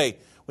world today.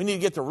 We need to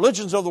get the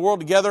religions of the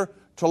world together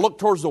to look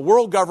towards the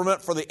world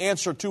government for the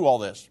answer to all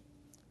this.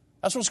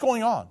 That's what's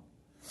going on.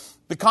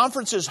 The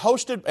conference is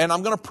hosted, and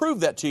I'm going to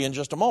prove that to you in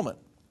just a moment.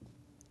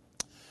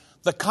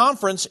 The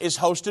conference is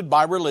hosted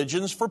by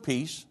Religions for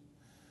Peace,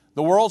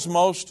 the world's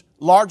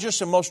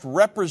largest and most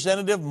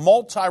representative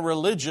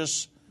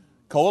multi-religious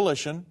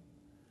coalition.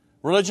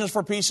 Religions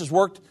for Peace has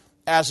worked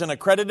as an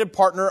accredited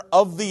partner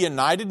of the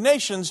United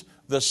Nations,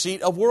 the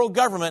seat of world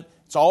government.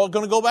 It's all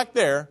going to go back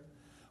there,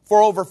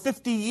 for over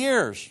 50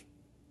 years.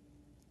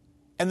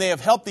 And they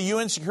have helped the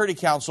UN Security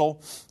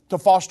Council to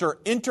foster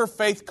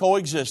interfaith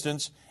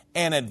coexistence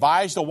and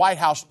advise the White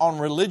House on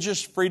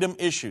religious freedom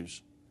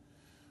issues.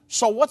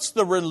 So what's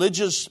the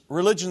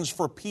Religions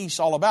for Peace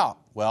all about?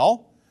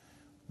 Well,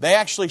 they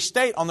actually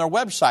state on their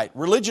website,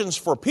 Religions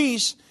for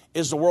Peace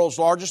is the world's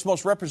largest,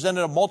 most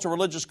representative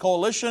multi-religious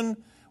coalition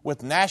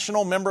with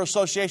national member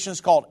associations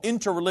called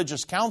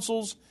interreligious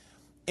councils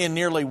in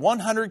nearly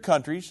 100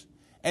 countries.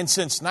 And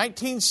since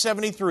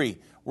 1973,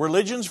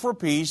 Religions for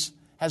Peace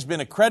has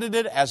been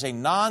accredited as a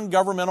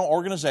non-governmental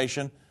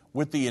organization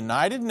with the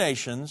United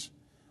Nations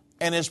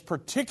and is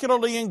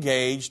particularly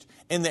engaged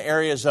in the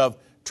areas of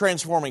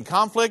transforming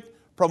conflict,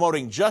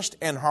 promoting just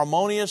and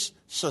harmonious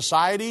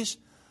societies,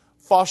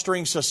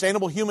 fostering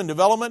sustainable human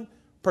development,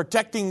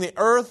 protecting the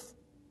earth,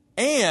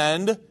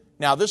 and,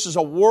 now this is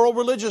a world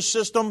religious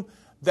system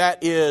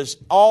that is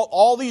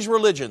all these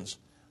religions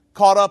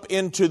caught up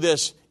into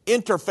this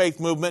interfaith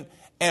movement.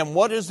 And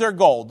what is their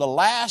goal? The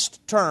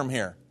last term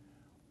here.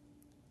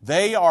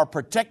 They are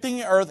protecting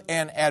the earth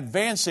and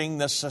advancing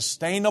the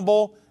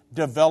Sustainable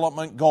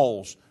Development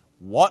Goals.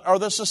 What are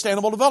the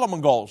Sustainable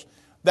Development Goals?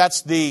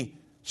 That's the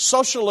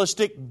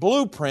socialistic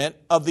blueprint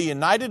of the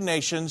United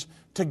Nations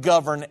to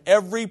govern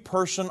every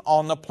person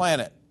on the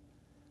planet.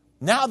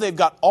 Now they've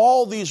got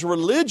all these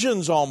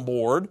religions on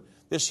board,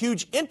 this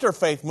huge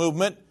interfaith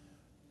movement,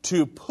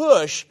 to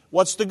push,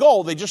 what's the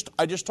goal?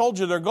 I just told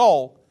you their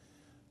goal,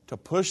 to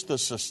push the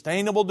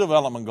Sustainable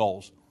Development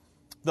Goals,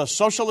 the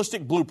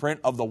socialistic blueprint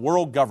of the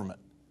world government.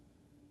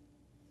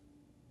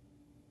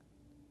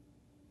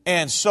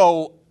 And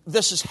so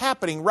this is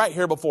happening right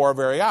here before our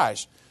very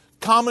eyes.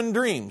 Common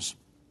Dreams.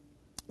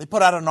 They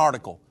put out an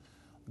article.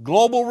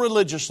 Global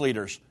religious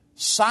leaders,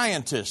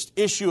 scientists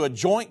issue a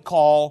joint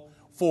call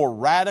for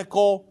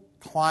radical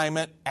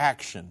climate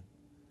action.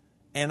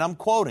 And I'm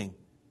quoting.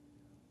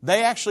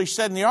 They actually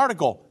said in the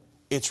article,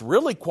 It's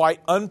really quite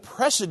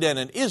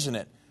unprecedented, isn't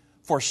it,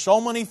 for so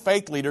many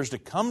faith leaders to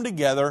come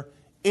together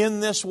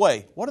in this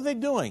way. What are they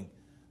doing?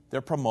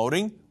 They're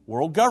promoting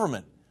world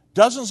government.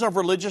 Dozens of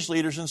religious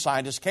leaders and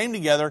scientists came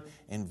together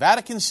in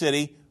Vatican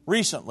City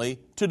recently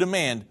to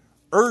demand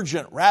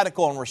urgent,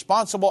 radical, and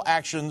responsible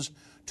actions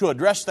to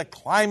address the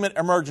climate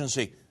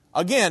emergency.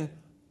 Again,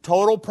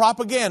 total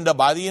propaganda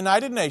by the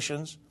United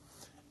Nations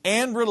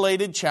and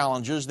related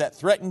challenges that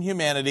threaten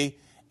humanity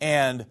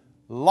and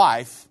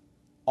life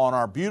on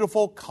our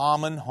beautiful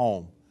common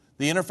home.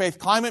 The Interfaith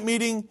Climate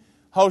Meeting,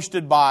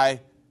 hosted by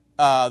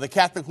the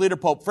Catholic leader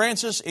Pope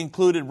Francis,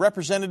 included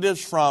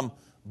representatives from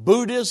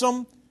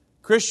Buddhism,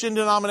 Christian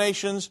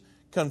denominations,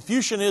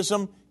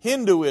 Confucianism,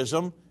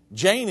 Hinduism,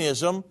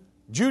 Jainism,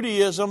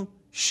 Judaism,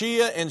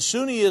 Shia and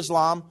Sunni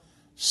Islam,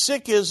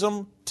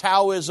 Sikhism,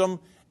 Taoism,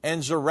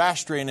 and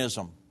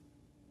Zoroastrianism.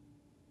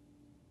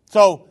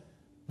 So,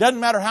 doesn't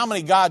matter how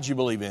many gods you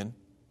believe in.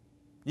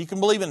 You can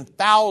believe in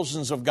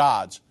thousands of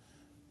gods.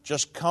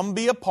 Just come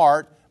be a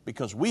part,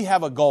 because we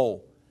have a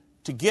goal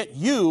to get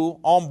you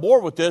on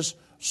board with this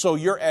so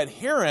your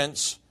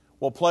adherents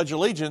will pledge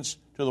allegiance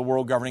to the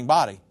world governing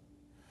body.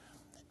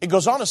 It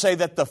goes on to say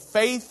that the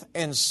faith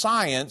and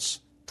science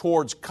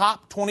towards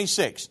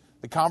COP26,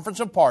 the Conference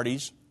of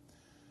Parties,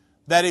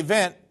 that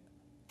event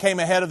came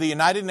ahead of the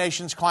United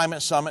Nations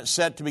Climate Summit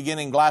set to begin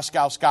in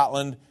Glasgow,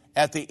 Scotland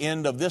at the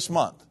end of this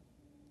month.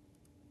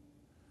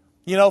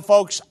 You know,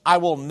 folks, I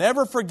will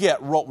never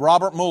forget what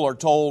Robert Mueller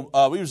told,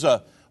 he was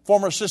a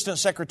former Assistant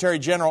Secretary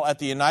General at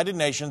the United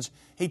Nations.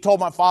 He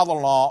told my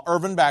father-in-law,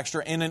 Irvin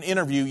Baxter, in an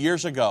interview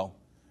years ago.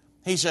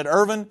 He said,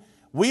 Irvin,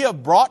 we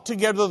have brought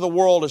together the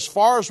world as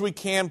far as we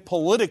can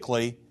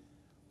politically,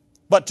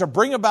 but to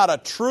bring about a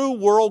true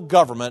world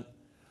government,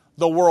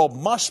 the world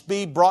must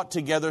be brought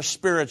together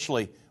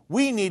spiritually.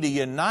 We need a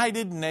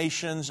United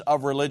Nations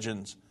of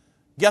religions.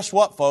 Guess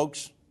what,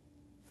 folks?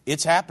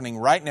 It's happening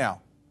right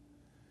now.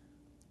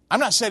 I'm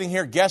not sitting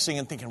here guessing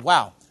and thinking,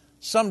 wow,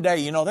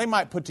 someday, they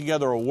might put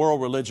together a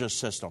world religious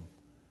system.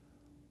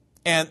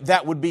 And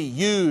that would be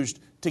used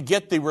to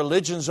get the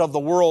religions of the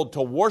world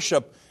to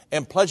worship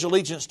and pledge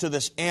allegiance to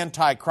this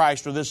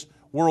Antichrist or this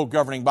world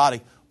governing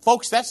body.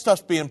 Folks, that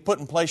stuff's being put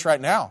in place right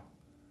now.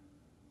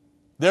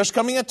 There's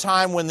coming a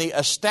time when the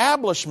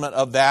establishment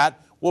of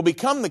that will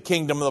become the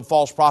kingdom of the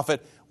false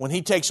prophet when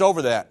he takes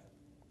over that.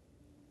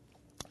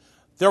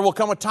 There will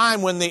come a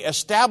time when the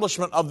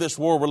establishment of this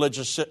world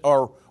religious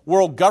or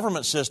world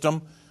government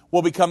system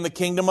will become the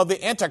kingdom of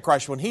the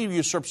Antichrist when he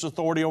usurps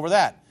authority over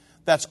that.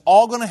 That's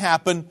all going to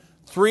happen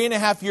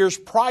 3.5 years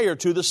prior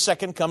to the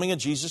second coming of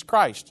Jesus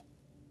Christ.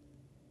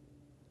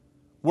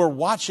 We're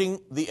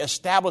watching the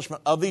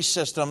establishment of these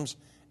systems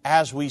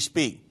as we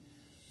speak.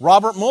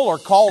 Robert Mueller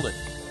called it.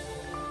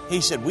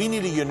 He said, we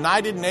need a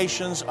United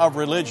Nations of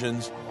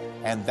religions,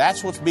 and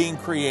that's what's being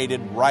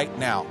created right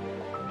now.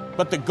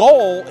 But the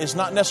goal is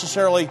not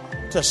necessarily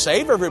to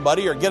save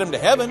everybody or get them to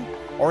heaven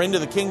or into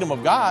the kingdom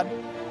of God.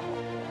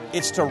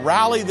 It's to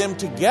rally them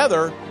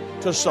together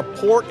to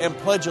support and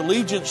pledge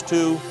allegiance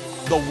to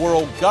the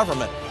world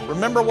government.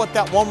 Remember what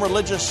that one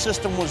religious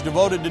system was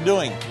devoted to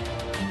doing?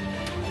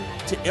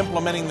 To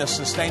implementing the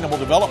Sustainable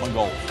Development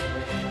Goals.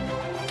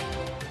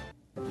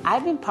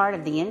 I've been part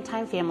of the End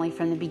Time family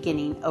from the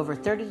beginning over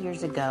 30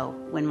 years ago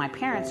when my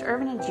parents,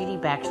 Irvin and Judy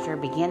Baxter,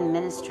 began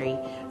ministry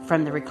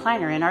from the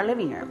recliner in our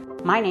living room.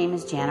 My name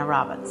is Jana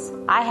Robbins.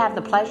 I have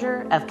the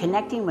pleasure of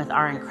connecting with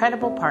our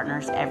incredible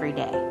partners every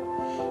day.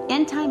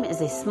 End Time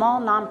is a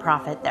small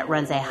nonprofit that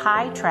runs a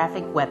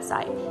high-traffic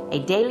website, a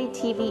daily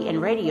TV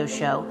and radio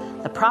show,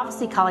 the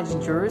Prophecy College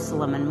in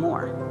Jerusalem, and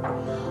more.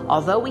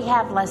 Although we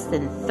have less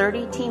than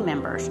 30 team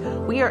members,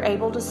 we are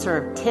able to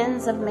serve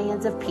tens of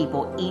millions of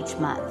people each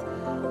month.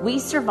 We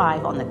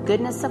survive on the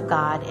goodness of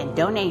God and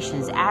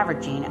donations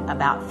averaging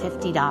about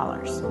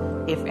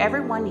 $50. If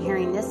everyone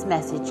hearing this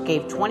message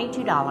gave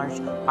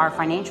 $22, our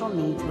financial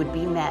needs would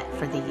be met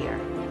for the year.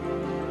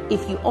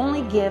 If you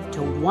only give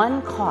to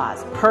one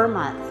cause per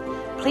month,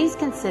 please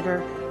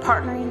consider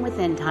partnering with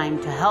End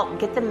Time to help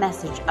get the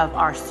message of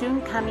our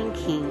soon-coming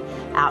King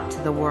out to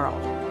the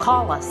world.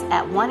 Call us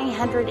at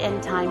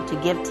 1-800-END-TIME to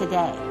give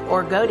today,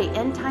 or go to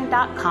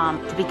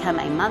endtime.com to become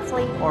a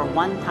monthly or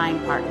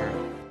one-time partner.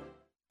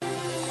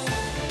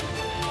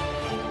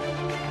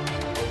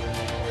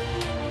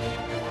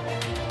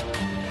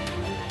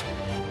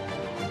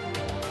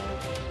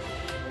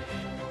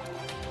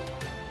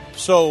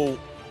 So,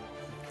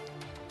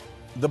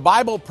 the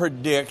Bible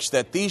predicts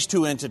that these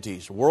two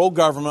entities, world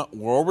government,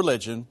 world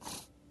religion,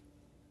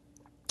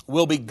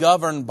 will be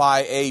governed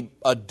by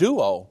a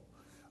duo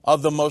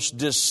of the most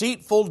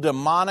deceitful,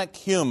 demonic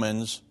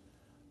humans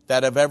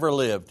that have ever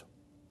lived.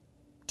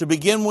 To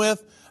begin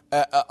with,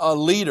 a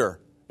leader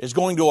is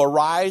going to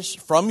arise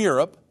from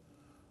Europe.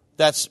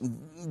 That's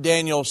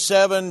Daniel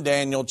 7,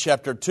 Daniel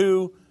chapter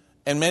 2,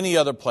 and many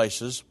other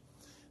places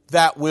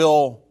that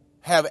will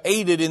have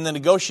aided in the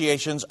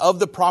negotiations of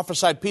the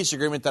prophesied peace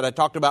agreement that I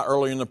talked about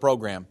earlier in the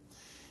program.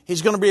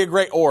 He's going to be a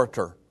great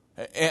orator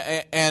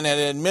and an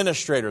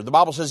administrator. The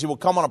Bible says he will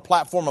come on a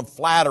platform of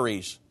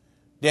flatteries,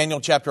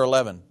 Daniel chapter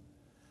 11.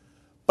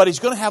 but he's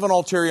going to have an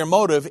ulterior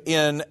motive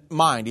in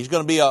mind. He's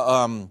going to be a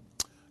kind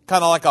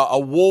of like a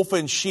wolf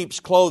in sheep's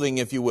clothing,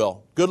 if you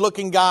will.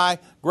 Good-looking guy,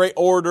 great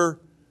orator,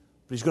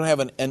 but he's going to have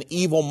an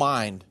evil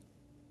mind.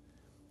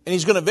 And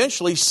he's going to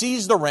eventually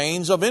seize the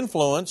reins of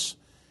influence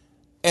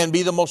and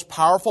be the most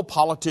powerful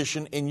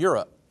politician in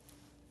Europe.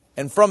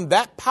 And from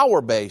that power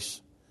base,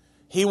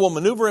 he will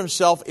maneuver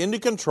himself into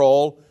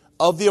control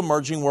of the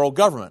emerging world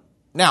government.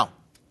 Now,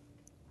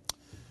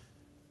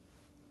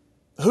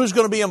 who's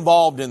going to be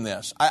involved in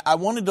this? I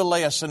wanted to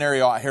lay a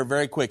scenario out here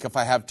very quick, if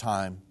I have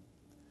time,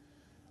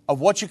 of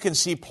what you can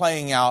see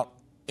playing out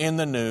in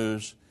the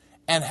news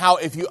and how,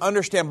 if you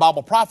understand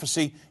Bible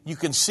prophecy, you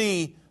can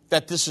see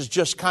that this is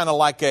just kind of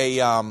like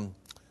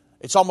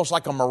it's almost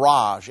like a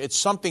mirage. It's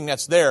something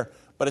that's there,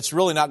 but it's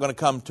really not going to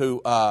come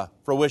to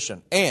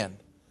fruition. And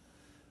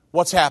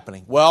what's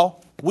happening?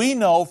 Well, we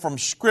know from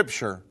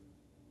Scripture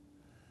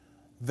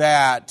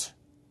that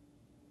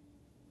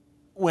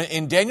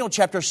in Daniel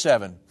chapter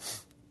 7,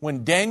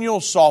 when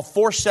Daniel saw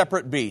 4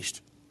 separate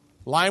beasts,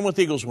 lion with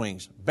eagle's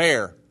wings,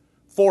 bear,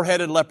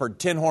 4-headed leopard,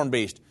 10-horned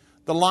beast.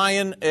 The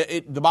lion,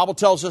 the Bible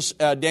tells us,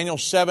 Daniel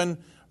 7,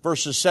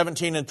 verses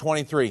 17 and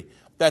 23,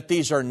 that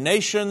these are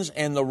nations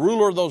and the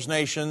ruler of those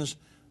nations,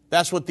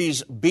 that's what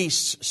these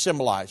beasts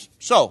symbolize.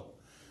 So,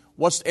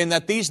 and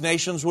that these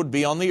nations would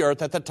be on the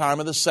earth at the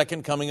time of the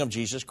second coming of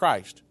Jesus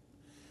Christ.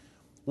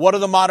 What are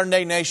the modern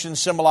day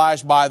nations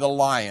symbolized by the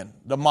lion?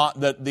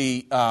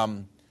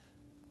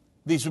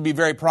 These would be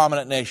very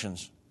prominent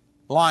nations.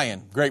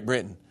 Lion, Great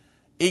Britain.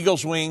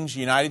 Eagle's wings,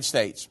 United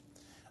States.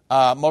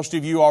 Most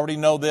of you already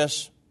know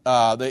this.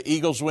 The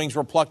eagle's wings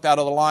were plucked out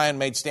of the lion,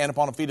 made stand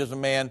upon the feet of a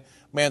man.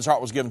 Man's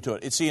heart was given to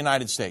it. It's the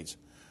United States.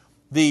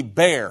 The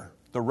bear,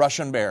 the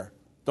Russian bear.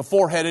 The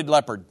 4-headed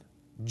leopard,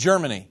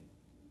 Germany.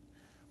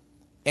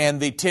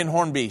 And the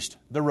 10-horned beast,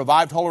 the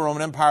revived Holy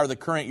Roman Empire, the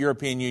current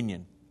European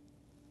Union.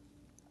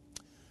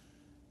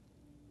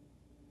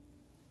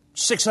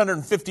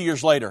 650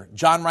 years later,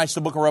 John writes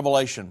the book of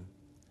Revelation.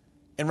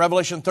 In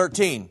Revelation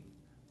 13,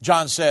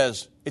 John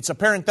says, it's a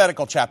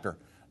parenthetical chapter.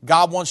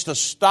 God wants to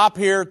stop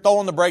here, throw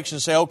on the brakes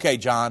and say, okay,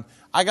 John,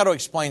 I got to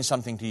explain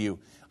something to you.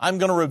 I'm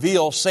going to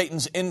reveal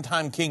Satan's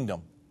end-time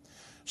kingdom.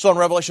 So in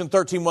Revelation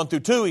 13, 1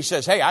 through 2, he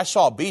says, hey, I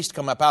saw a beast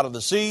come up out of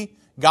the sea.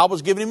 God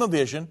was giving him a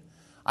vision.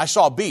 I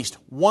saw a beast,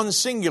 one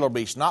singular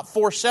beast, not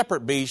 4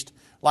 separate beasts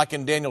like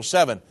in Daniel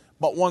 7,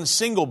 but one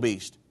single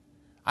beast.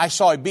 I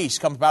saw a beast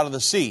come up out of the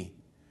sea,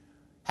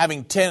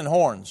 having 10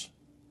 horns.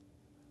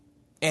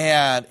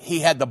 And he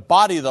had the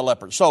body of the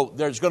leopard. So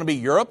there's going to be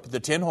Europe, the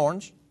 10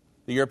 horns,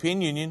 the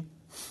European Union.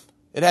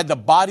 It had the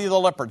body of the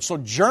leopard. So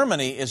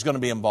Germany is going to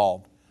be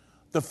involved.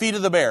 The feet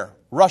of the bear,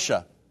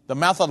 Russia, the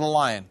mouth of the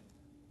lion,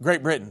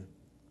 Great Britain.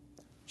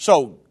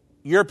 So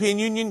European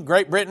Union,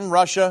 Great Britain,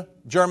 Russia,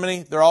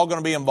 Germany, they're all going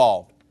to be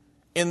involved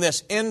in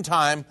this end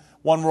time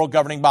one world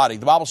governing body.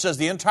 The Bible says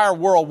the entire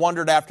world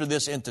wondered after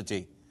this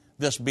entity,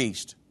 this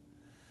beast.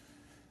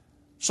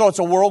 So it's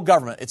a world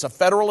government. It's a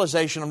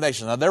federalization of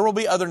nations. Now there will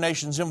be other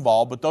nations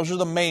involved, but those are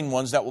the main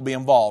ones that will be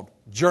involved.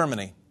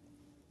 Germany.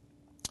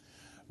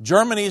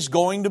 Germany is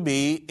going to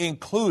be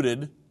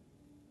included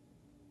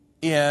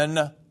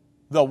in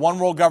the one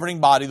world governing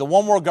body. The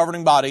one world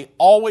governing body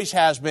always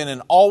has been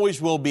and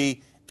always will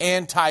be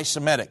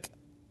anti-Semitic.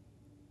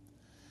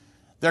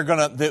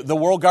 The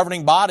world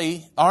governing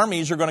body,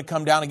 armies are going to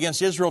come down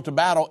against Israel to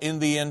battle in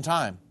the end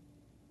time.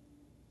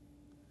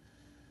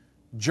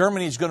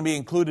 Germany is going to be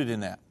included in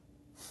that.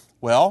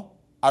 Well,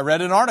 I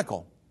read an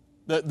article.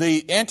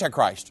 The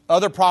Antichrist.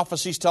 Other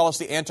prophecies tell us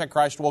the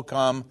Antichrist will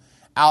come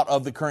out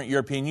of the current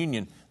European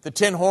Union. The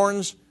 10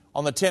 horns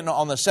on the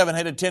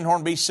 7-headed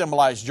 10-horned beast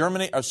symbolize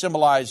Germany, or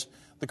symbolize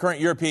the current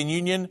European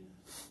Union.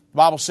 The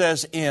Bible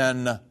says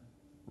in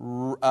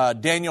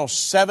Daniel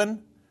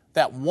 7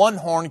 that one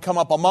horn come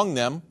up among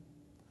them,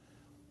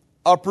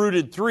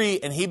 uprooted 3,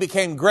 and he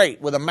became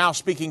great, with a mouth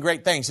speaking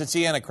great things. It's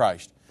the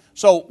Antichrist.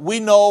 So we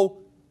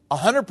know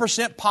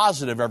 100%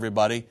 positive,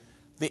 everybody,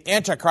 the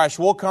Antichrist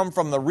will come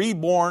from the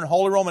reborn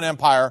Holy Roman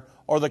Empire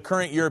or the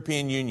current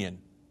European Union.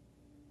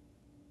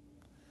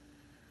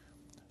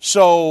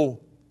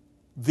 So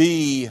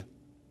the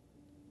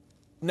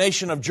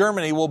nation of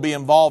Germany will be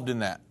involved in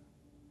that.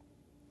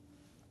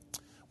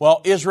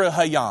 Well, Israel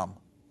Hayam.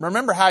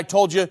 Remember how I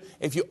told you,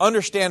 if you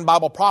understand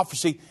Bible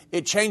prophecy,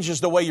 it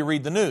changes the way you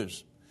read the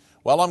news.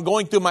 Well, I'm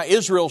going through my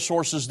Israel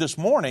sources this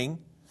morning,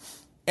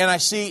 and I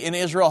see in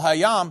Israel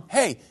Hayam,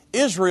 hey,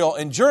 Israel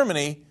and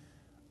Germany,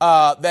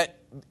 that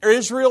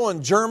Israel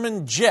and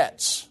German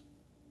jets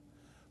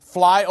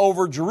fly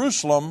over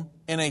Jerusalem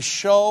in a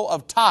show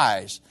of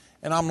ties.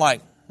 And I'm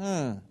like,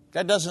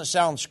 that doesn't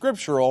sound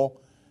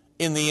scriptural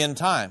in the end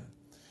time.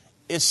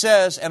 It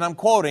says, and I'm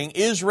quoting,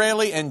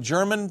 Israeli and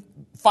German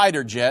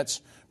fighter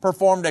jets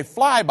performed a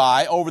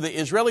flyby over the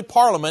Israeli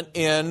parliament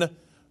in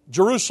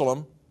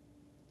Jerusalem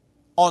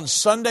on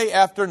Sunday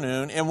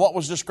afternoon in what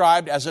was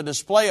described as a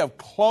display of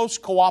close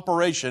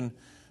cooperation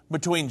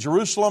between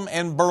Jerusalem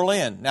and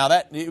Berlin. Now,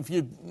 that, if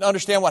you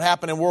understand what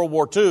happened in World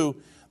War II,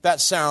 that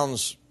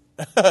sounds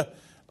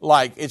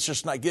like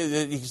it's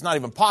not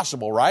even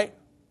possible, right?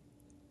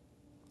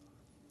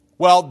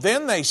 Well,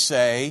 then they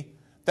say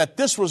that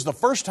this was the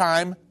first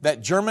time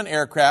that German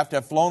aircraft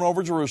have flown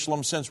over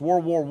Jerusalem since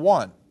World War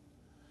I.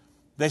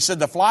 They said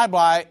the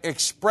flyby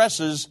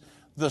expresses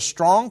the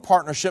strong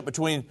partnership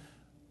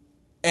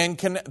and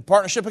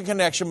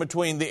connection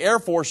between the air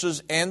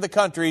forces and the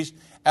countries,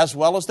 as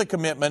well as the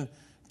commitment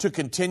to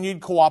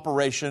continued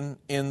cooperation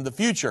in the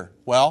future.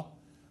 Well,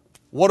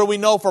 what do we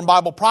know from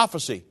Bible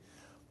prophecy?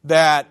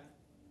 That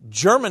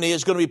Germany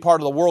is going to be part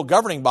of the world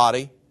governing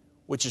body,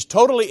 which is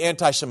totally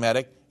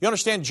anti-Semitic. You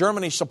understand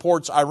Germany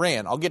supports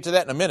Iran. I'll get to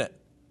that in a minute.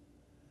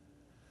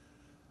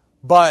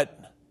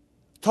 But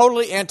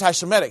totally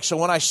anti-Semitic. So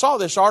when I saw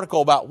this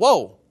article about,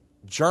 whoa,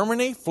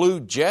 Germany flew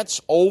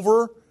jets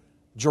over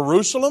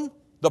Jerusalem,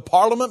 the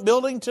Parliament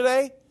building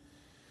today,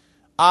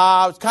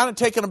 I was kind of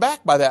taken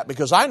aback by that,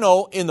 because I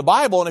know in the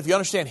Bible, and if you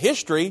understand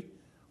history,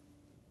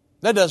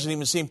 that doesn't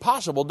even seem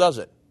possible, does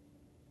it?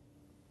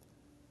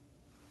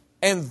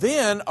 And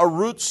then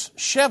Arutz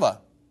Sheva,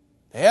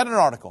 they had an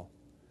article,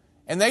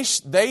 and they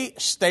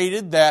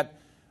stated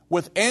that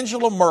with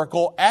Angela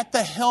Merkel at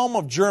the helm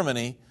of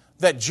Germany,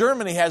 that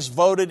Germany has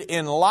voted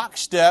in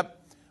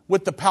lockstep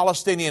with the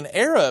Palestinian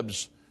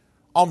Arabs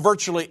on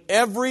virtually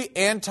every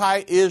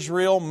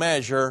anti-Israel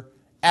measure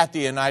at the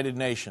United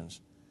Nations.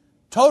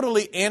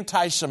 Totally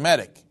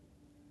anti-Semitic.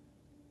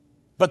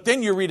 But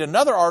then you read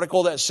another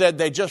article that said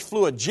they just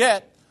flew a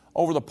jet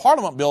over the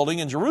Parliament building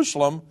in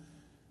Jerusalem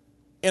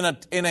in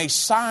a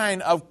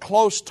sign of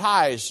close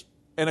ties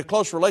and a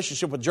close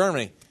relationship with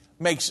Germany.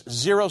 Makes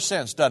zero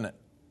sense, doesn't it?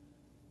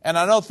 And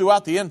I know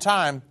throughout the end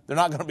time, they're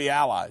not going to be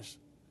allies.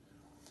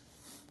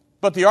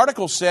 But the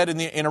article said in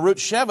Arutz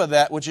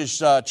Sheva, which is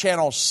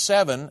Channel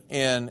 7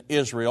 in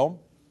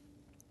Israel,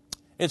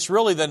 it's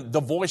really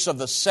the voice of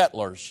the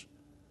settlers,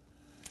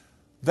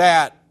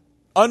 that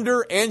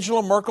under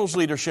Angela Merkel's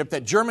leadership,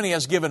 that Germany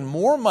has given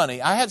more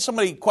money. I had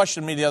somebody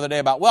question me the other day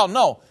about, well,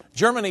 no,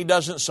 Germany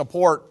doesn't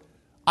support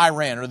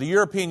Iran, or the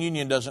European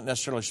Union doesn't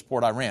necessarily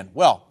support Iran.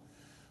 Well,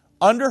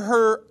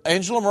 under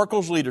Angela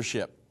Merkel's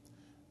leadership,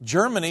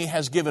 Germany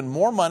has given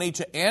more money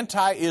to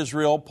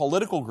anti-Israel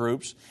political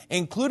groups,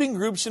 including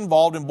groups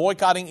involved in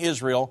boycotting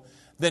Israel,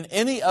 than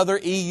any other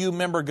EU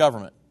member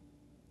government.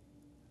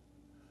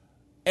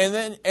 And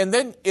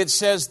then it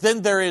says,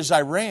 then there is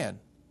Iran.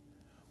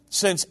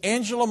 Since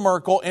Angela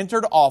Merkel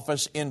entered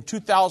office in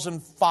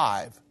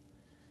 2005,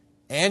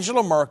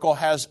 Angela Merkel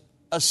has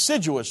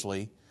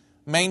assiduously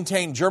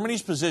maintained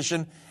Germany's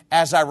position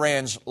as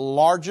Iran's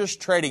largest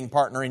trading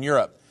partner in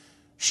Europe.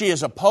 She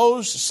has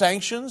opposed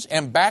sanctions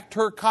and backed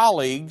her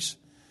colleagues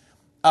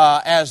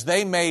as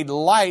they made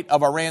light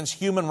of Iran's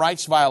human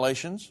rights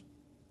violations,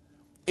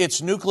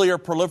 its nuclear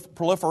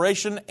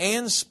proliferation,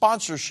 and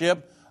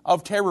sponsorship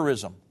of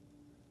terrorism.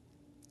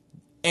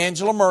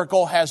 Angela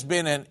Merkel has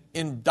been an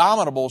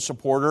indomitable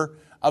supporter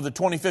of the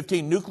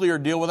 2015 nuclear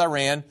deal with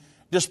Iran,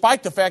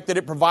 despite the fact that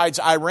it provides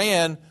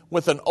Iran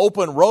with an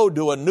open road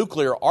to a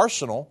nuclear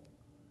arsenal.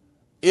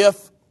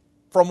 If,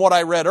 from what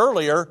I read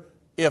earlier,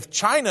 if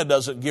China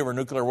doesn't give her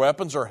nuclear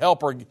weapons or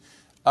help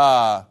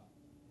her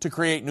to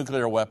create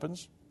nuclear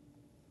weapons.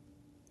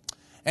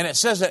 And it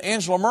says that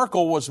Angela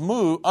Merkel was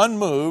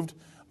unmoved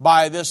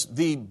by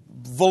the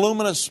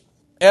voluminous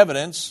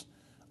evidence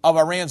of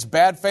Iran's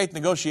bad faith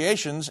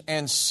negotiations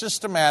and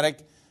systematic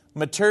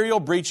material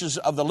breaches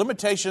of the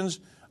limitations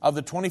of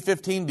the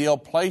 2015 deal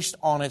placed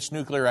on its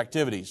nuclear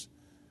activities.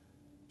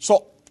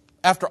 So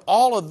after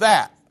all of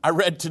that, I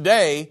read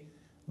today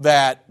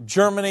that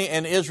Germany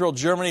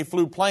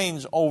flew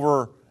planes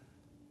over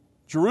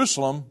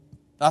Jerusalem.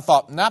 I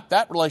thought,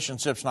 that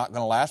relationship's not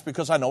going to last,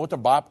 because I know what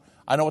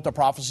the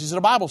prophecies of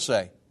the Bible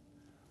say.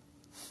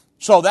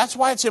 So that's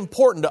why it's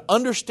important to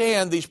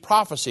understand these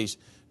prophecies.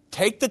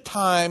 Take the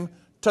time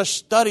to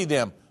study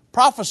them.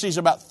 Prophecies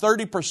about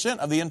 30%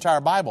 of the entire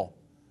Bible.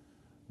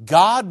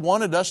 God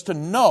wanted us to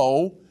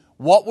know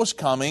what was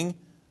coming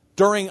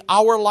during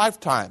our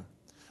lifetime.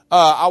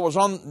 I was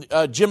on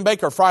Jim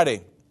Bakker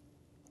Friday.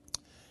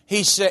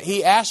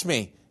 He asked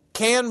me,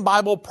 can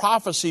Bible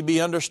prophecy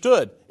be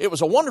understood? It was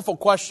a wonderful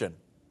question.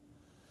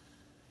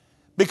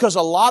 Because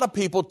a lot of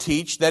people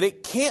teach that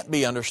it can't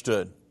be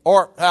understood.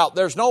 Or,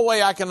 there's no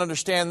way I can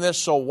understand this,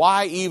 so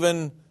why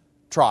even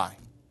try?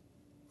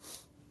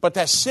 But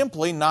that's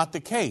simply not the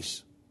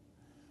case.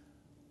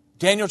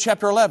 Daniel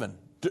chapter 11,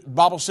 the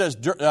Bible says,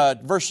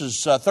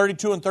 verses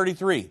 32 and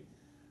 33,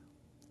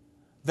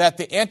 that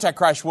the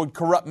Antichrist would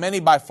corrupt many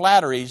by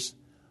flatteries,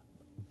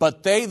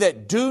 but they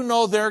that do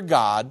know their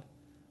God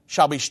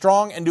shall be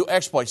strong and do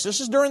exploits. This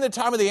is during the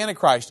time of the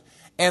Antichrist.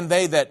 And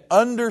they that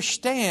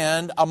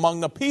understand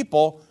among the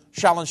people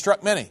shall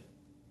instruct many.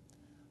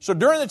 So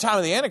during the time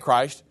of the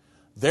Antichrist,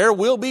 there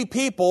will be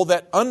people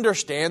that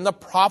understand the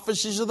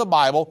prophecies of the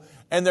Bible,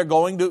 and they're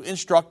going to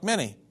instruct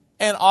many.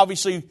 And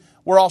obviously,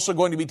 we're also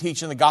going to be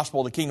teaching the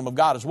gospel of the kingdom of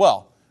God as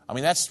well. I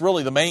mean, that's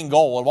really the main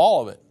goal of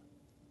all of it.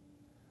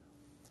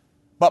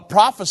 But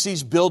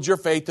prophecies build your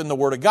faith in the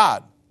Word of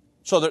God.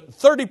 So that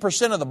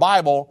 30% of the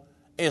Bible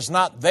is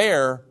not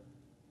there,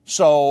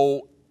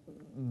 so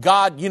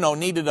God,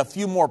 needed a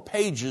few more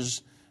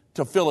pages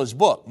to fill His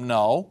book.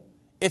 No.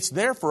 It's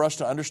there for us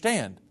to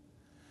understand.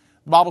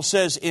 The Bible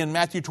says in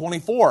Matthew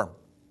 24,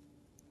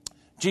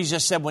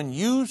 Jesus said, when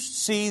you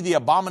see the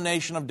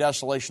abomination of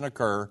desolation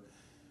occur,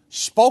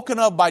 spoken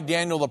of by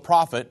Daniel the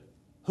prophet,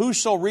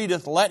 whoso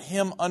readeth, let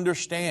him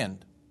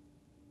understand.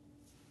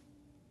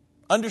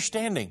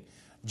 Understanding.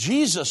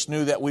 Jesus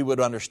knew that we would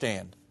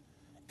understand.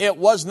 It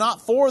was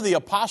not for the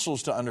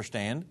apostles to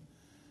understand.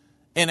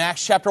 In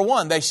Acts chapter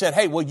 1, they said,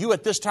 hey, will you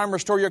at this time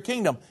restore your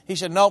kingdom? He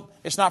said, no,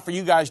 it's not for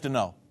you guys to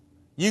know.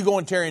 You go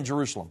and tarry in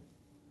Jerusalem.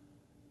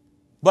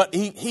 But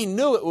he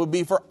knew it would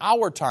be for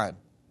our time.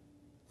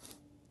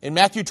 In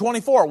Matthew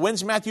 24,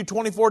 when's Matthew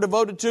 24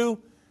 devoted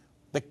to?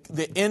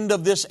 The end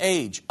of this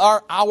age,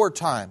 our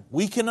time.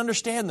 We can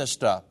understand this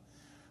stuff.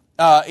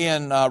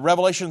 In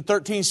Revelation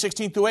 13,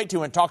 16 through 18,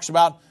 when it talks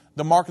about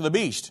the mark of the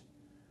beast,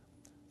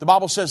 the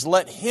Bible says,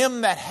 let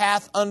him that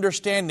hath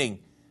understanding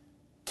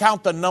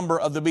count the number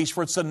of the beast,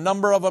 for it's the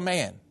number of a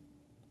man.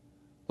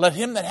 Let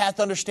him that hath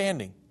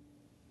understanding.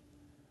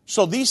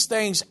 So these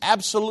things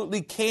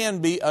absolutely can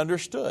be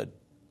understood.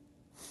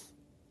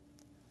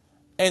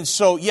 And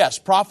so, yes,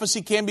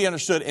 prophecy can be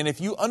understood. And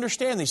if you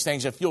understand these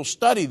things, if you'll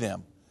study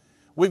them,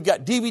 we've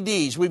got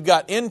DVDs, we've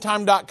got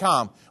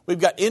endtime.com, we've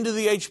got Into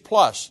the Age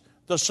Plus,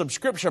 the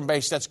subscription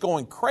base that's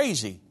going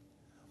crazy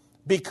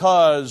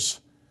because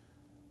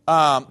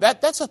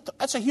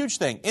that's a huge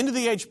thing. Into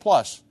the Age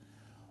Plus,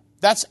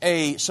 that's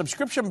a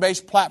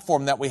subscription-based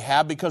platform that we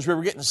have because we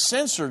were getting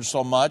censored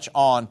so much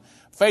on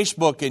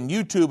Facebook and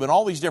YouTube and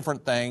all these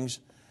different things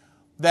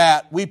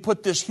that we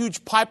put this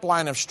huge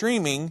pipeline of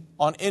streaming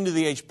on Into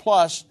the Age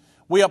Plus.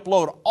 We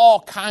upload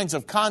all kinds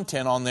of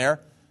content on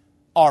there.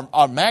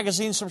 Our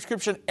magazine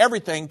subscription,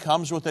 everything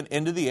comes with an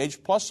Into the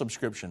Age Plus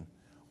subscription.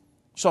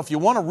 So if you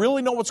want to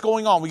really know what's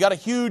going on, we got a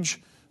huge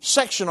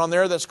section on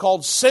there that's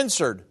called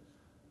Censored.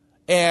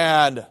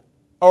 Or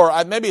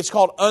maybe it's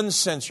called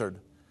Uncensored.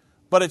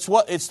 But it's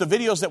the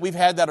videos that we've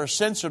had that are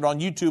censored on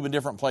YouTube and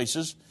different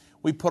places.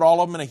 We put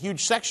all of them in a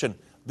huge section.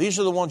 These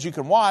are the ones you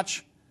can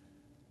watch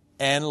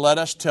and let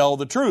us tell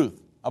the truth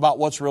about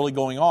what's really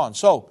going on.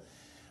 So,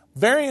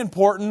 very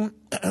important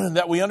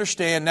that we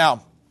understand.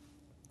 Now,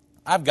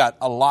 I've got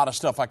a lot of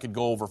stuff I could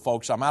go over,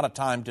 folks. I'm out of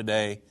time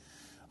today.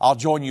 I'll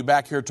join you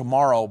back here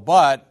tomorrow.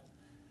 But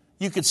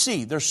you can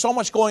see there's so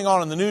much going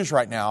on in the news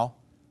right now,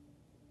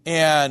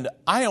 and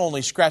I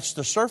only scratched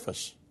the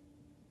surface.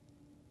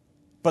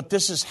 But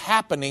this is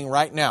happening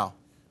right now.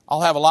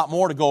 I'll have a lot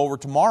more to go over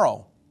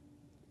tomorrow.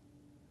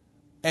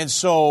 And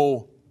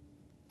so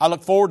I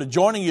look forward to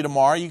joining you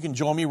tomorrow. You can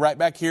join me right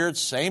back here at the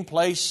same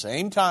place,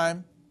 same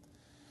time.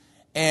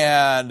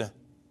 And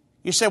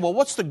you say, well,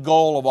 what's the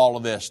goal of all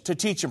of this? To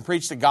teach and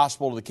preach the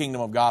gospel of the kingdom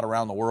of God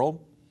around the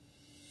world.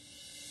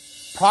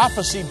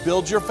 Prophecy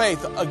builds your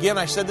faith. Again,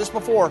 I said this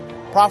before.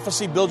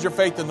 Prophecy builds your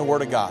faith in the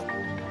Word of God,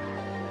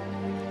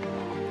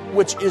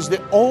 which is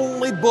the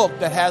only book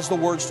that has the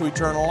words to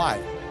eternal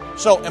life.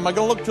 So, am I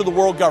going to look to the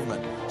world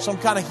government? Some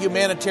kind of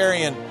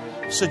humanitarian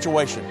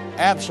situation?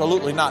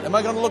 Absolutely not. Am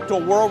I going to look to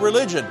a world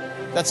religion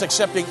that's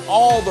accepting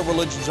all the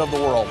religions of the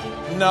world?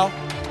 No.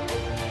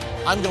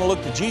 I'm going to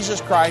look to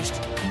Jesus Christ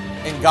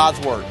and God's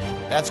Word.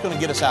 That's going to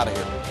get us out of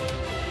here.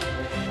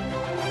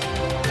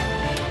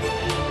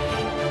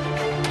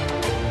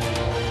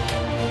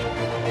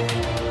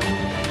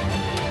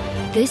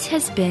 This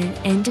has been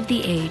End of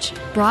the Age,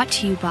 brought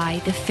to you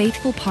by the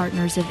faithful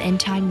partners of End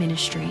Time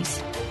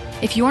Ministries.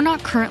 If you're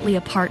not currently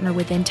a partner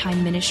with End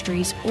Time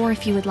Ministries, or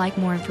if you would like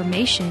more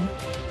information,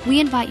 we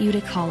invite you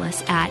to call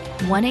us at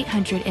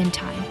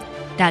 1-800-END-TIME.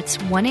 That's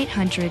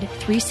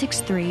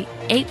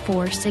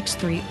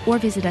 1-800-363-8463, or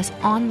visit us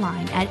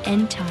online at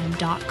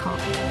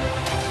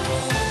endtime.com.